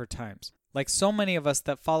the tougher times, like so many of us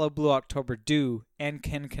that follow Blue October do and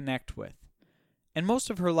can connect with. And most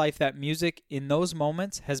of her life, that music in those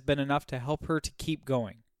moments has been enough to help her to keep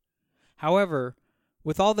going. However,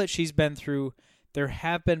 with all that she's been through, there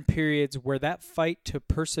have been periods where that fight to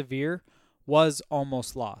persevere was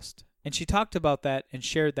almost lost. And she talked about that and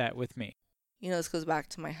shared that with me. This goes back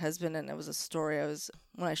to my husband, and it was a story.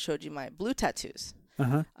 When I showed you my blue tattoos.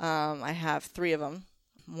 I have 3 of them.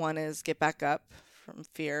 One is Get Back Up from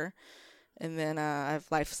Fear. And then I have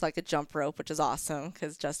Life's Like a Jump Rope, which is awesome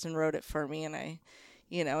because Justin wrote it for me. And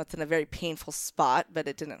it's in a very painful spot, but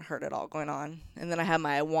it didn't hurt at all going on. And then I have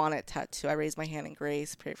my I Want It tattoo. I raise my hand in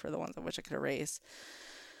grace, pray for the ones I wish I could erase.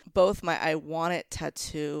 Both my I Want It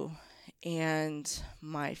tattoo and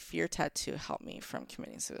my Fear tattoo helped me from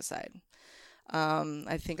committing suicide.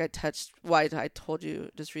 I think I told you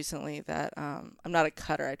just recently that I'm not a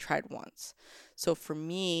cutter. I tried once. So for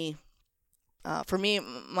me,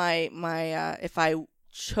 my if I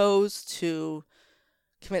chose to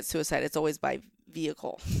commit suicide, it's always by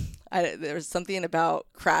vehicle. There's something about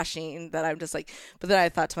crashing that I'm just like, but then I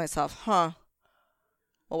thought to myself, well,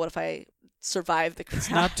 what if I survive the crash? It's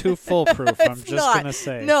not too foolproof. I'm just going to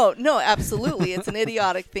say. No, absolutely. It's an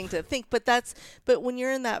idiotic thing to think, but when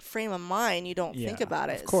you're in that frame of mind, you don't think about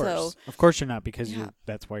it. Of course. So, of course you're not, because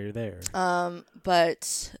that's why you're there.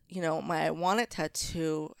 But, my I Want It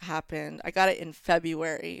tattoo happened. I got it in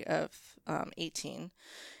February of 18.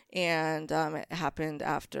 And it happened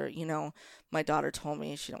after, my daughter told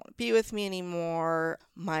me she don't want to be with me anymore.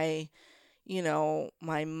 My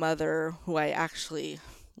mother, who I actually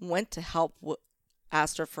went to help,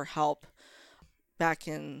 asked her for help back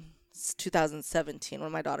in 2017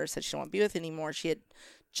 when my daughter said she didn't want to be with anymore. She had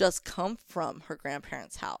just come from her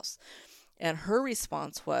grandparents' house. And her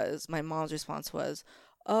response was, my mom's response was,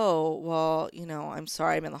 oh, well, I'm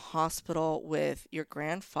sorry, I'm in the hospital with your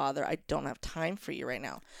grandfather. I don't have time for you right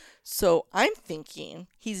now. So I'm thinking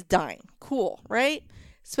he's dying. Cool, right?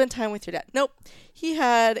 Spend time with your dad. Nope. He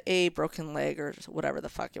had a broken leg or whatever the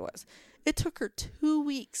fuck it was. It took her 2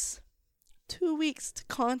 weeks. 2 weeks to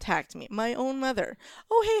contact me, my own mother.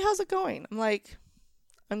 Oh, hey, how's it going? I'm like,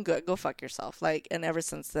 I'm good. Go fuck yourself. And ever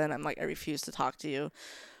since then, I'm like, I refuse to talk to you.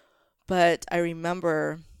 But I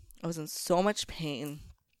remember I was in so much pain,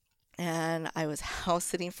 and I was house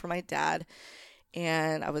sitting for my dad,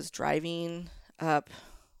 and I was driving up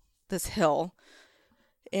this hill,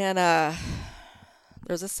 and there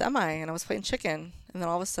was a semi, and I was playing chicken, and then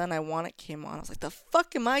all of a sudden I Want It came on. I was like, the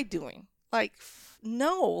fuck am I doing?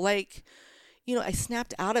 No, I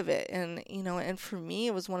snapped out of it. And, and for me,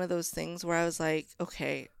 it was one of those things where I was like,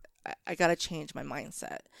 okay, I got to change my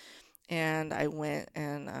mindset. And I went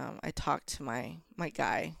and I talked to my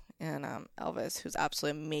guy, and Elvis, who's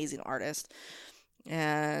absolutely amazing artist.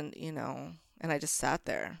 And, and I just sat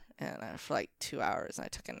there and for like 2 hours, and I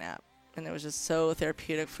took a nap. And it was just so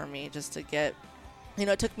therapeutic for me just to get,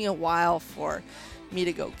 it took me a while for me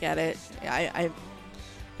to go get it. I've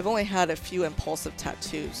only had a few impulsive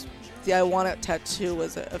tattoos. The I Want It tattoo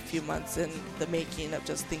was a few months in the making of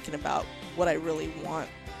just thinking about what I really want.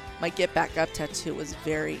 My Get Back Up tattoo was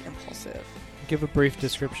very impulsive. Give a brief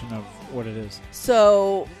description of what it is.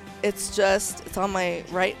 So it's on my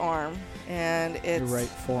right arm, and it's Your right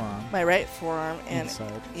forearm. my right forearm, and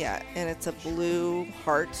Inside. yeah, and it's a blue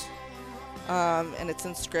heart, and it's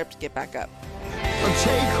in script, Get Back Up.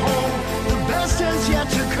 Take home the best has yet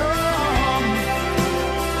to come.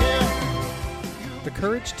 Yeah. The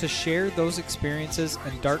courage to share those experiences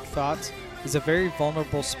and dark thoughts is a very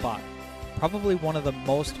vulnerable spot, probably one of the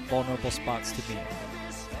most vulnerable spots to be in.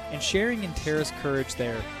 And sharing in Tara's courage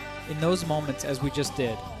there, in those moments as we just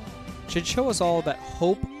did, should show us all that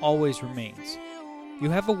hope always remains.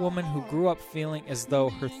 You have a woman who grew up feeling as though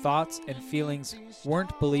her thoughts and feelings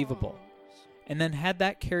weren't believable, and then had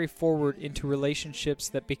that carry forward into relationships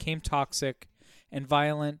that became toxic and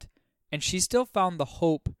violent, and she still found the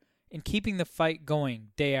hope in keeping the fight going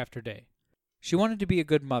day after day. She wanted to be a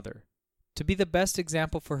good mother, to be the best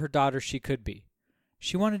example for her daughter she could be.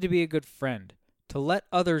 She wanted to be a good friend, to let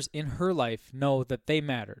others in her life know that they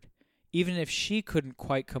mattered, even if she couldn't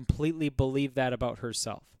quite completely believe that about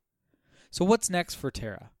herself. So what's next for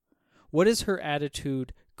Tara? What is her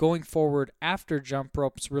attitude going forward after Jump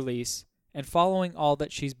Rope's release and following all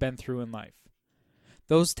that she's been through in life?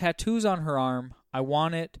 Those tattoos on her arm, I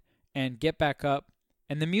Want It, and Get Back Up,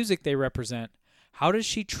 and the music they represent, how does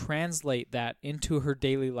she translate that into her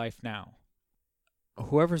daily life now?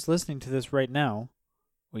 Whoever's listening to this right now,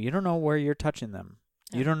 well, you don't know where you're touching them.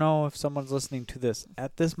 Yeah. You don't know if someone's listening to this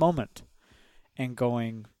at this moment and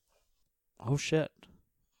going, oh shit,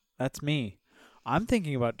 that's me. I'm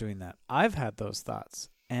thinking about doing that. I've had those thoughts,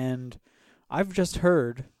 and I've just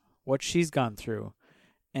heard what she's gone through,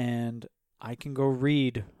 and I can go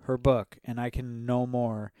read her book, and I can know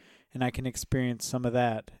more, and I can experience some of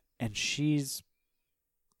that, and she's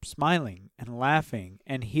smiling and laughing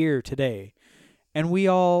and here today, and we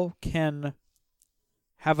all can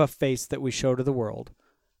have a face that we show to the world,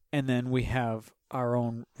 and then we have our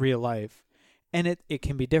own real life, and it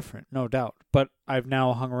can be different, no doubt, but I've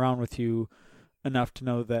now hung around with you enough to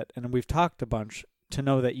know that, and we've talked a bunch, to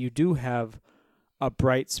know that you do have a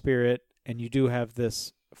bright spirit, and you do have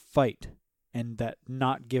this fight, and that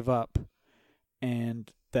not give up,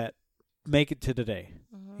 and that make it to today,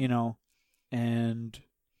 and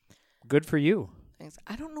good for you. Thanks.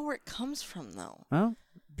 I don't know where it comes from, though. Well,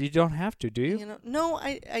 you don't have to, do you? No,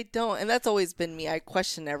 I don't. And that's always been me. I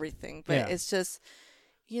question everything. But Yeah. it's just,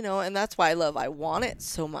 and that's why I Want It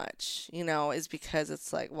so much, is because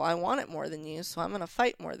it's like, well, I want it more than you, so I'm going to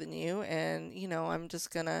fight more than you. And, I'm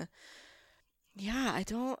just going to,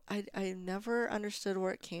 I never understood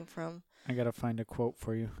where it came from. I got to find a quote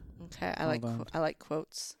for you. Okay, I Hold like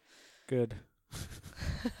quotes. Good.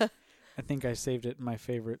 I think I saved it in my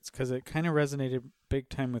favorites because it kind of resonated big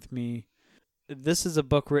time with me. This is a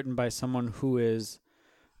book written by someone who is,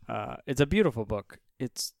 it's a beautiful book.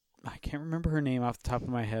 I can't remember her name off the top of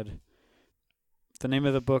my head. The name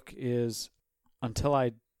of the book is Until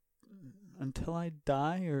I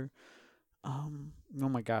Die, or, oh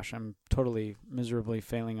my gosh, I'm totally miserably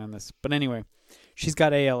failing on this. But anyway, she's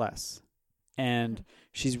got ALS, and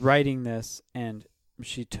she's writing this, and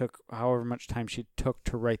she took however much time she took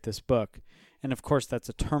to write this book. And of course, that's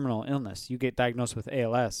a terminal illness. You get diagnosed with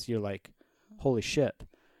ALS, you're like, holy shit.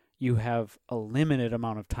 You have a limited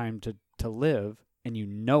amount of time to live, and you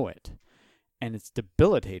know it. And it's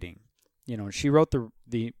debilitating. She wrote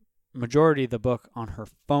the majority of the book on her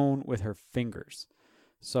phone with her fingers.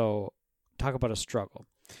 So talk about a struggle.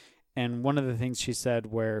 And one of the things she said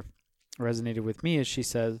where resonated with me is she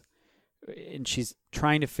says, and she's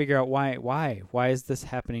trying to figure out why is this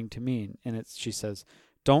happening to me? And she says,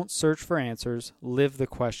 don't search for answers, live the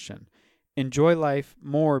question. Enjoy life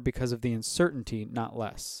more because of the uncertainty, not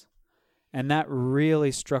less. And that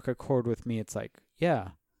really struck a chord with me. It's like, yeah,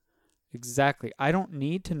 exactly. I don't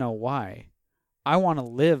need to know why. I want to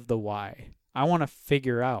live the why. I want to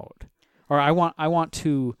figure out, or I want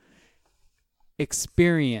to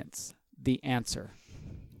experience the answer.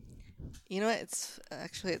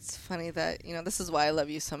 It's funny that, this is why I love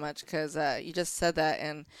you so much, because you just said that,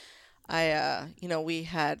 and I, we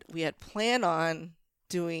had planned on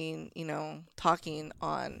doing, talking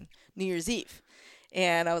on New Year's Eve,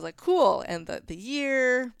 And I was like, cool. And the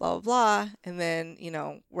year, blah, blah, blah. And then, you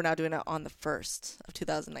know, we're now doing it on the 1st of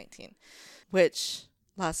 2019, which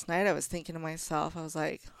last night I was thinking to myself, I was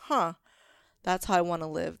like, that's how I want to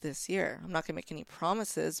live this year. I'm not going to make any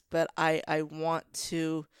promises, but I want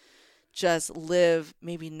to just live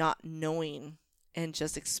maybe not knowing and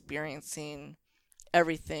just experiencing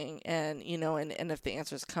everything. And, you know, and if the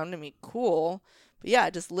answers come to me, cool. But yeah,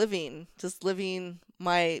 just living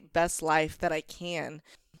my best life that I can.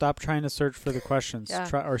 Stop trying to search for the questions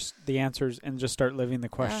the answers, and just start living the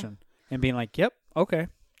question and being like, yep, okay.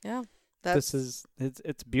 Yeah.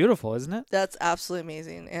 It's beautiful, isn't it? That's absolutely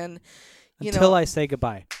amazing. And until I say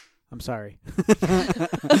goodbye. I'm sorry.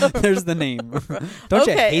 There's the name. Don't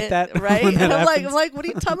you hate that? Right? When that and I'm happens? like, what are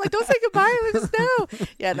you talking? I'm like, don't say goodbye. Let us know.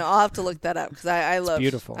 Yeah, no, I'll have to look that up because I love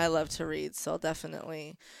beautiful. I love to read, so I'll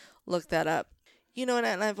definitely look that up. You know,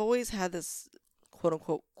 and I've always had this quote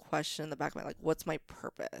unquote question in the back of my like, what's my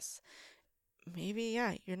purpose? Maybe,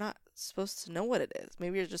 you're not supposed to know what it is.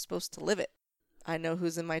 Maybe you're just supposed to live it. I know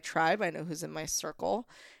who's in my tribe. I know who's in my circle.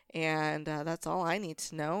 And that's all I need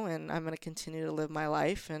to know. And I'm going to continue to live my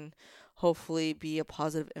life and hopefully be a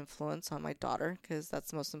positive influence on my daughter, because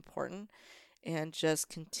that's the most important. And just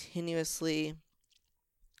continuously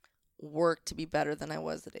work to be better than I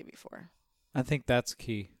was the day before. I think that's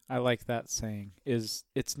key. I like that saying, is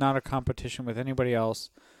it's not a competition with anybody else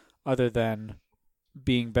other than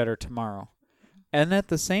being better tomorrow. And at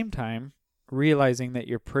the same time, realizing that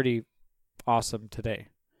you're pretty awesome today.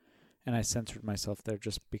 And I censored myself there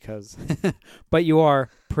just because. But you are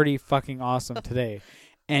pretty fucking awesome today.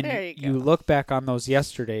 And you look back on those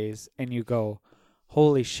yesterdays and you go,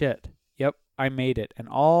 holy shit, yep, I made it. And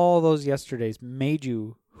all those yesterdays made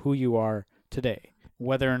you who you are today.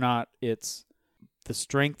 Whether or not it's the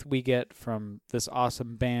strength we get from this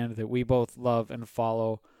awesome band that we both love and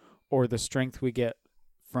follow, or the strength we get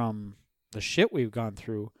from the shit we've gone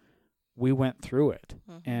through, we went through it.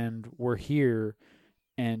 Mm-hmm. And we're here.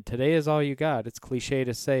 And today is all you got. It's cliche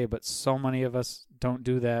to say, but so many of us don't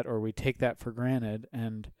do that, or we take that for granted.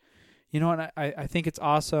 And, you know, and I think it's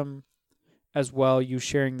awesome as well, you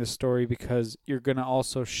sharing this story, because you're going to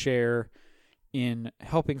also share in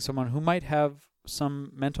helping someone who might have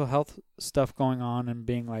some mental health stuff going on and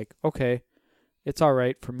being like, okay, it's all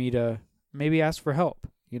right for me to maybe ask for help.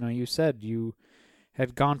 You know, you said you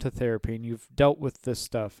had gone to therapy and you've dealt with this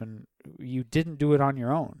stuff and you didn't do it on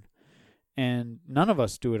your own. And none of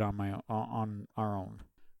us do it on our own.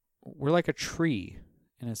 We're like a tree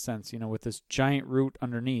in a sense, you know, with this giant root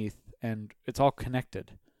underneath, and it's all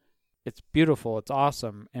connected. It's beautiful. It's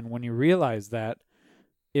awesome. And when you realize that,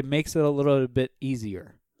 it makes it a little bit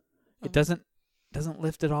easier. Mm-hmm. It doesn't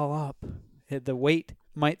lift it all up. The weight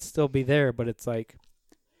might still be there, but it's like,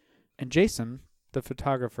 and Jason, the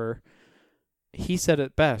photographer, he said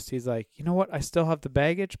it best. He's like, you know what? I still have the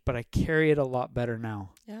baggage, but I carry it a lot better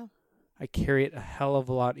now. Yeah. I carry it a hell of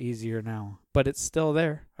a lot easier now, but it's still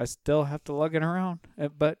there. I still have to lug it around,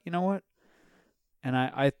 but you know what? And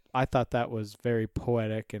I thought that was very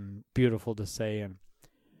poetic and beautiful to say, and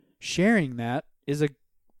sharing that is a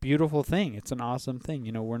beautiful thing. It's an awesome thing.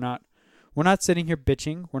 You know, we're not sitting here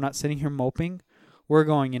bitching. We're not sitting here moping. We're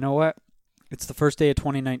going, you know what? It's the first day of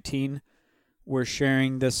 2019. We're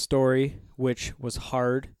sharing this story, which was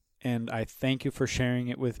hard, and I thank you for sharing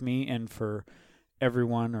it with me and for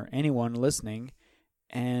everyone or anyone listening,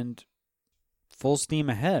 and full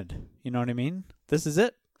steam ahead. You know what I mean? This is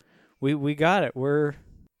it. We got it. We're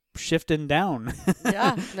shifting down.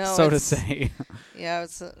 Yeah, no, so to say. Yeah,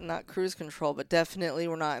 it's not cruise control, but definitely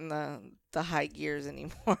we're not in the high gears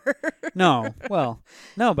anymore. No,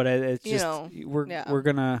 but it's just, you know, we're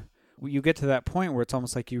gonna. You get to that point where it's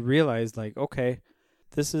almost like you realize, like, okay,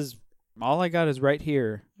 this is all I got is right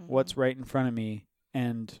here. Mm-hmm. What's right in front of me.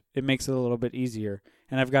 And it makes it a little bit easier.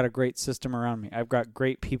 And I've got a great system around me. I've got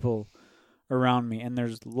great people around me. And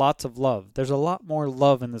there's lots of love. There's a lot more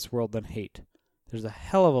love in this world than hate. There's a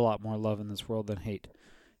hell of a lot more love in this world than hate.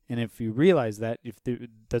 And if you realize that,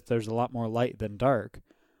 that there's a lot more light than dark,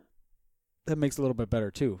 that makes it a little bit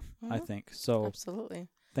better too, I think. So absolutely.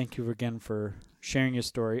 Thank you again for sharing your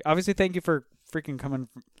story. Obviously, thank you for freaking coming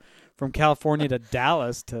from California to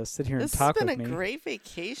Dallas to sit here and talk with me. This has been a great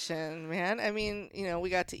vacation, man. I mean, you know, we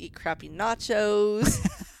got to eat crappy nachos.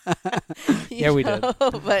 Yeah, we did.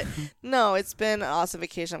 But no, it's been an awesome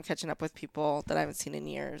vacation. I'm catching up with people that I haven't seen in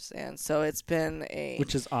years. And so it's been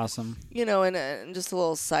which is awesome. You know, and just a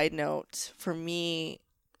little side note, for me,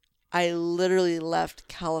 I literally left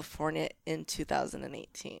California in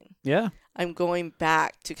 2018. Yeah. I'm going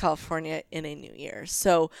back to California in a new year.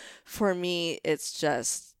 So for me, it's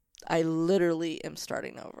just, I literally am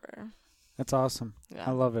starting over. That's awesome. Yeah.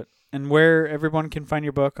 I love it. And where everyone can find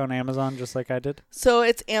your book on Amazon, just like I did? So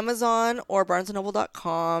it's Amazon or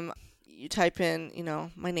BarnesandNoble.com. You type in,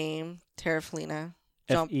 my name, Tara Felina.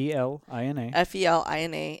 Felina.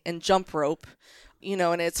 Felina and Jump Rope.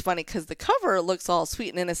 And it's funny because the cover looks all sweet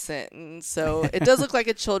and innocent. And so it does look like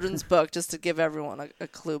a children's book, just to give everyone a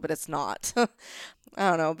clue, but it's not. I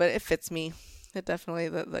don't know, but it fits me. It definitely,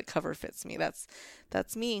 the cover fits me.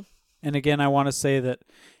 That's me. And again, I want to say that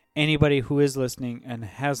anybody who is listening and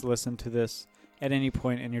has listened to this at any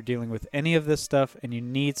point and you're dealing with any of this stuff and you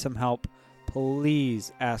need some help,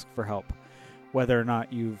 please ask for help. Whether or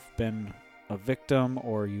not you've been a victim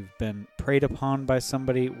or you've been preyed upon by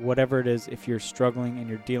somebody, whatever it is, if you're struggling and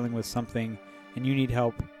you're dealing with something and you need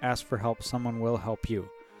help, ask for help. Someone will help you.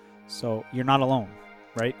 So you're not alone,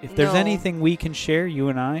 right? If there's No. anything we can share, you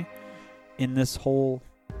and I, in this whole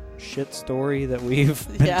shit story that we've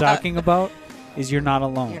been Yeah. talking about, is you're not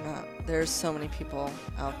alone. You're not. There's so many people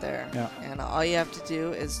out there. Yeah. And all you have to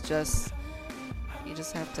do is you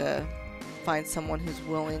just have to find someone who's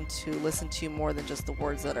willing to listen to you more than just the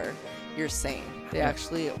words that you're saying. They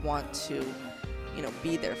actually want to,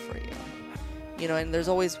 be there for you. And there's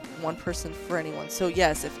always one person for anyone. So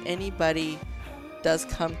yes, if anybody does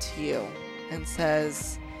come to you and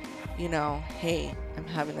says, hey, I'm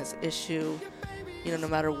having this issue, no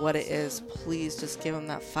matter what it is, please just give them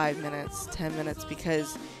that 5 minutes, 10 minutes,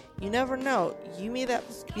 because you never know. You may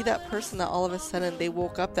be that person that all of a sudden they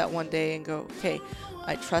woke up that one day and go, okay,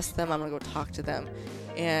 I trust them, I'm going to go talk to them.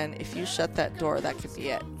 And if you shut that door, that could be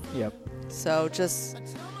it. Yep. So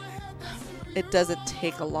it doesn't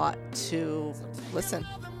take a lot to listen.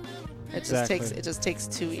 Exactly. It just takes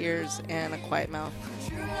 2 ears and a quiet mouth.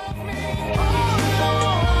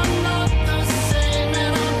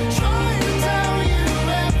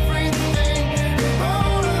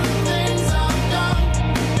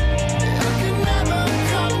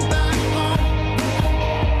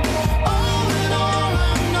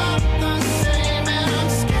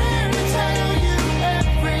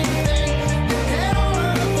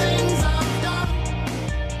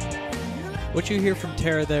 What you hear from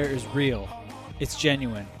Tara there is real. It's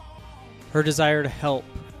genuine. Her desire to help,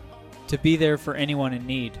 to be there for anyone in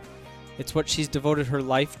need. It's what she's devoted her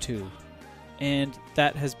life to. And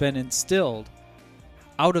that has been instilled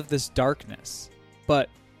out of this darkness. But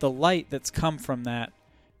the light that's come from that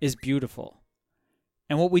is beautiful.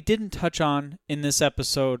 And what we didn't touch on in this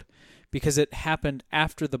episode, because it happened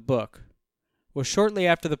after the book, was shortly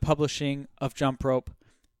after the publishing of Jump Rope,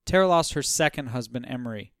 Tara lost her second husband,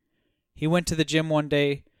 Emery. He went to the gym one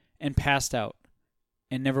day and passed out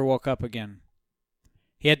and never woke up again.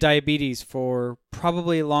 He had diabetes for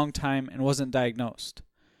probably a long time and wasn't diagnosed.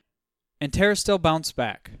 And Tara still bounced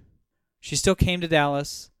back. She still came to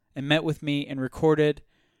Dallas and met with me and recorded,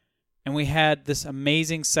 and we had this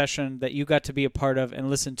amazing session that you got to be a part of and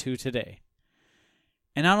listen to today.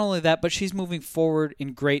 And not only that, but she's moving forward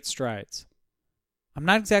in great strides. I'm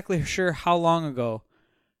not exactly sure how long ago,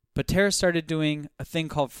 but Tara started doing a thing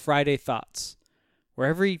called Friday Thoughts, where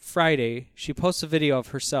every Friday she posts a video of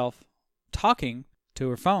herself talking to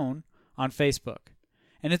her phone on Facebook.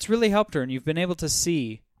 And it's really helped her, and you've been able to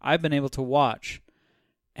see, I've been able to watch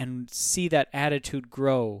and see that attitude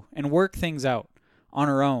grow and work things out on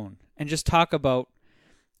her own and just talk about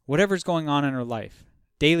whatever's going on in her life,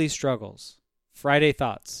 daily struggles, Friday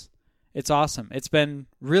Thoughts. It's awesome. It's been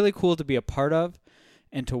really cool to be a part of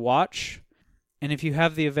and to watch. And if you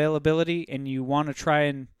have the availability and you want to try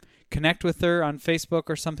and connect with her on Facebook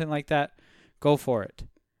or something like that, go for it.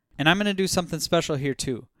 And I'm going to do something special here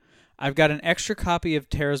too. I've got an extra copy of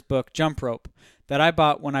Tara's book, Jump Rope, that I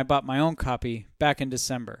bought when I bought my own copy back in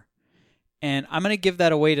December. And I'm going to give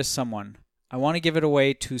that away to someone. I want to give it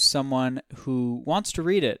away to someone who wants to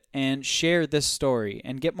read it and share this story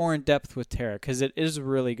and get more in depth with Tara, because it is a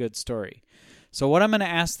really good story. So what I'm going to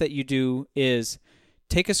ask that you do is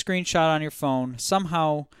take a screenshot on your phone,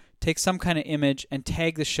 somehow take some kind of image and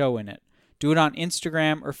tag the show in it. Do it on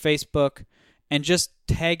Instagram or Facebook and just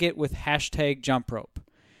tag it with hashtag Jump Rope.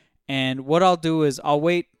 And what I'll do is I'll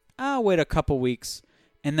wait a couple weeks,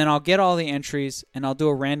 and then I'll get all the entries and I'll do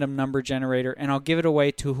a random number generator and I'll give it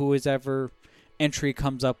away to whoever entry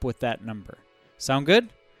comes up with that number. Sound good?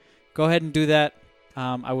 Go ahead and do that.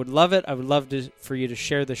 I would love it. I would love for you to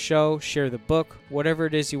share the show, share the book, whatever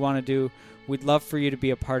it is you want to do. We'd love for you to be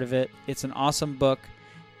a part of it. It's an awesome book.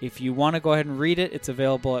 If you want to go ahead and read it, it's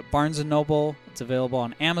available at Barnes & Noble. It's available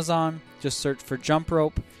on Amazon. Just search for Jump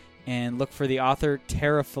Rope and look for the author,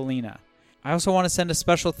 Tara Felina. I also want to send a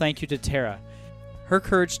special thank you to Tara. Her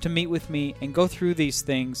courage to meet with me and go through these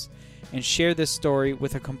things and share this story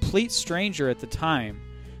with a complete stranger at the time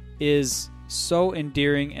is so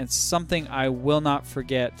endearing and something I will not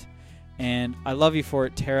forget. And I love you for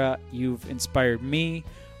it, Tara. You've inspired me.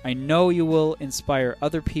 I know you will inspire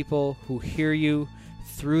other people who hear you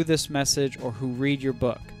through this message or who read your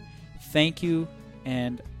book. Thank you,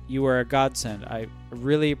 and you are a godsend. I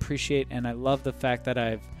really appreciate and I love the fact that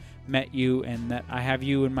I've met you and that I have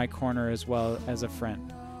you in my corner as well as a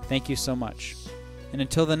friend. Thank you so much. And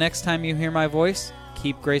until the next time you hear my voice,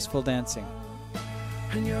 keep graceful dancing.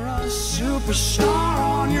 And you're a superstar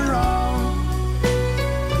on your own.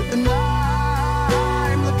 And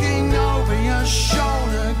I'm looking over your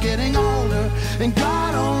shoulder, getting older, and God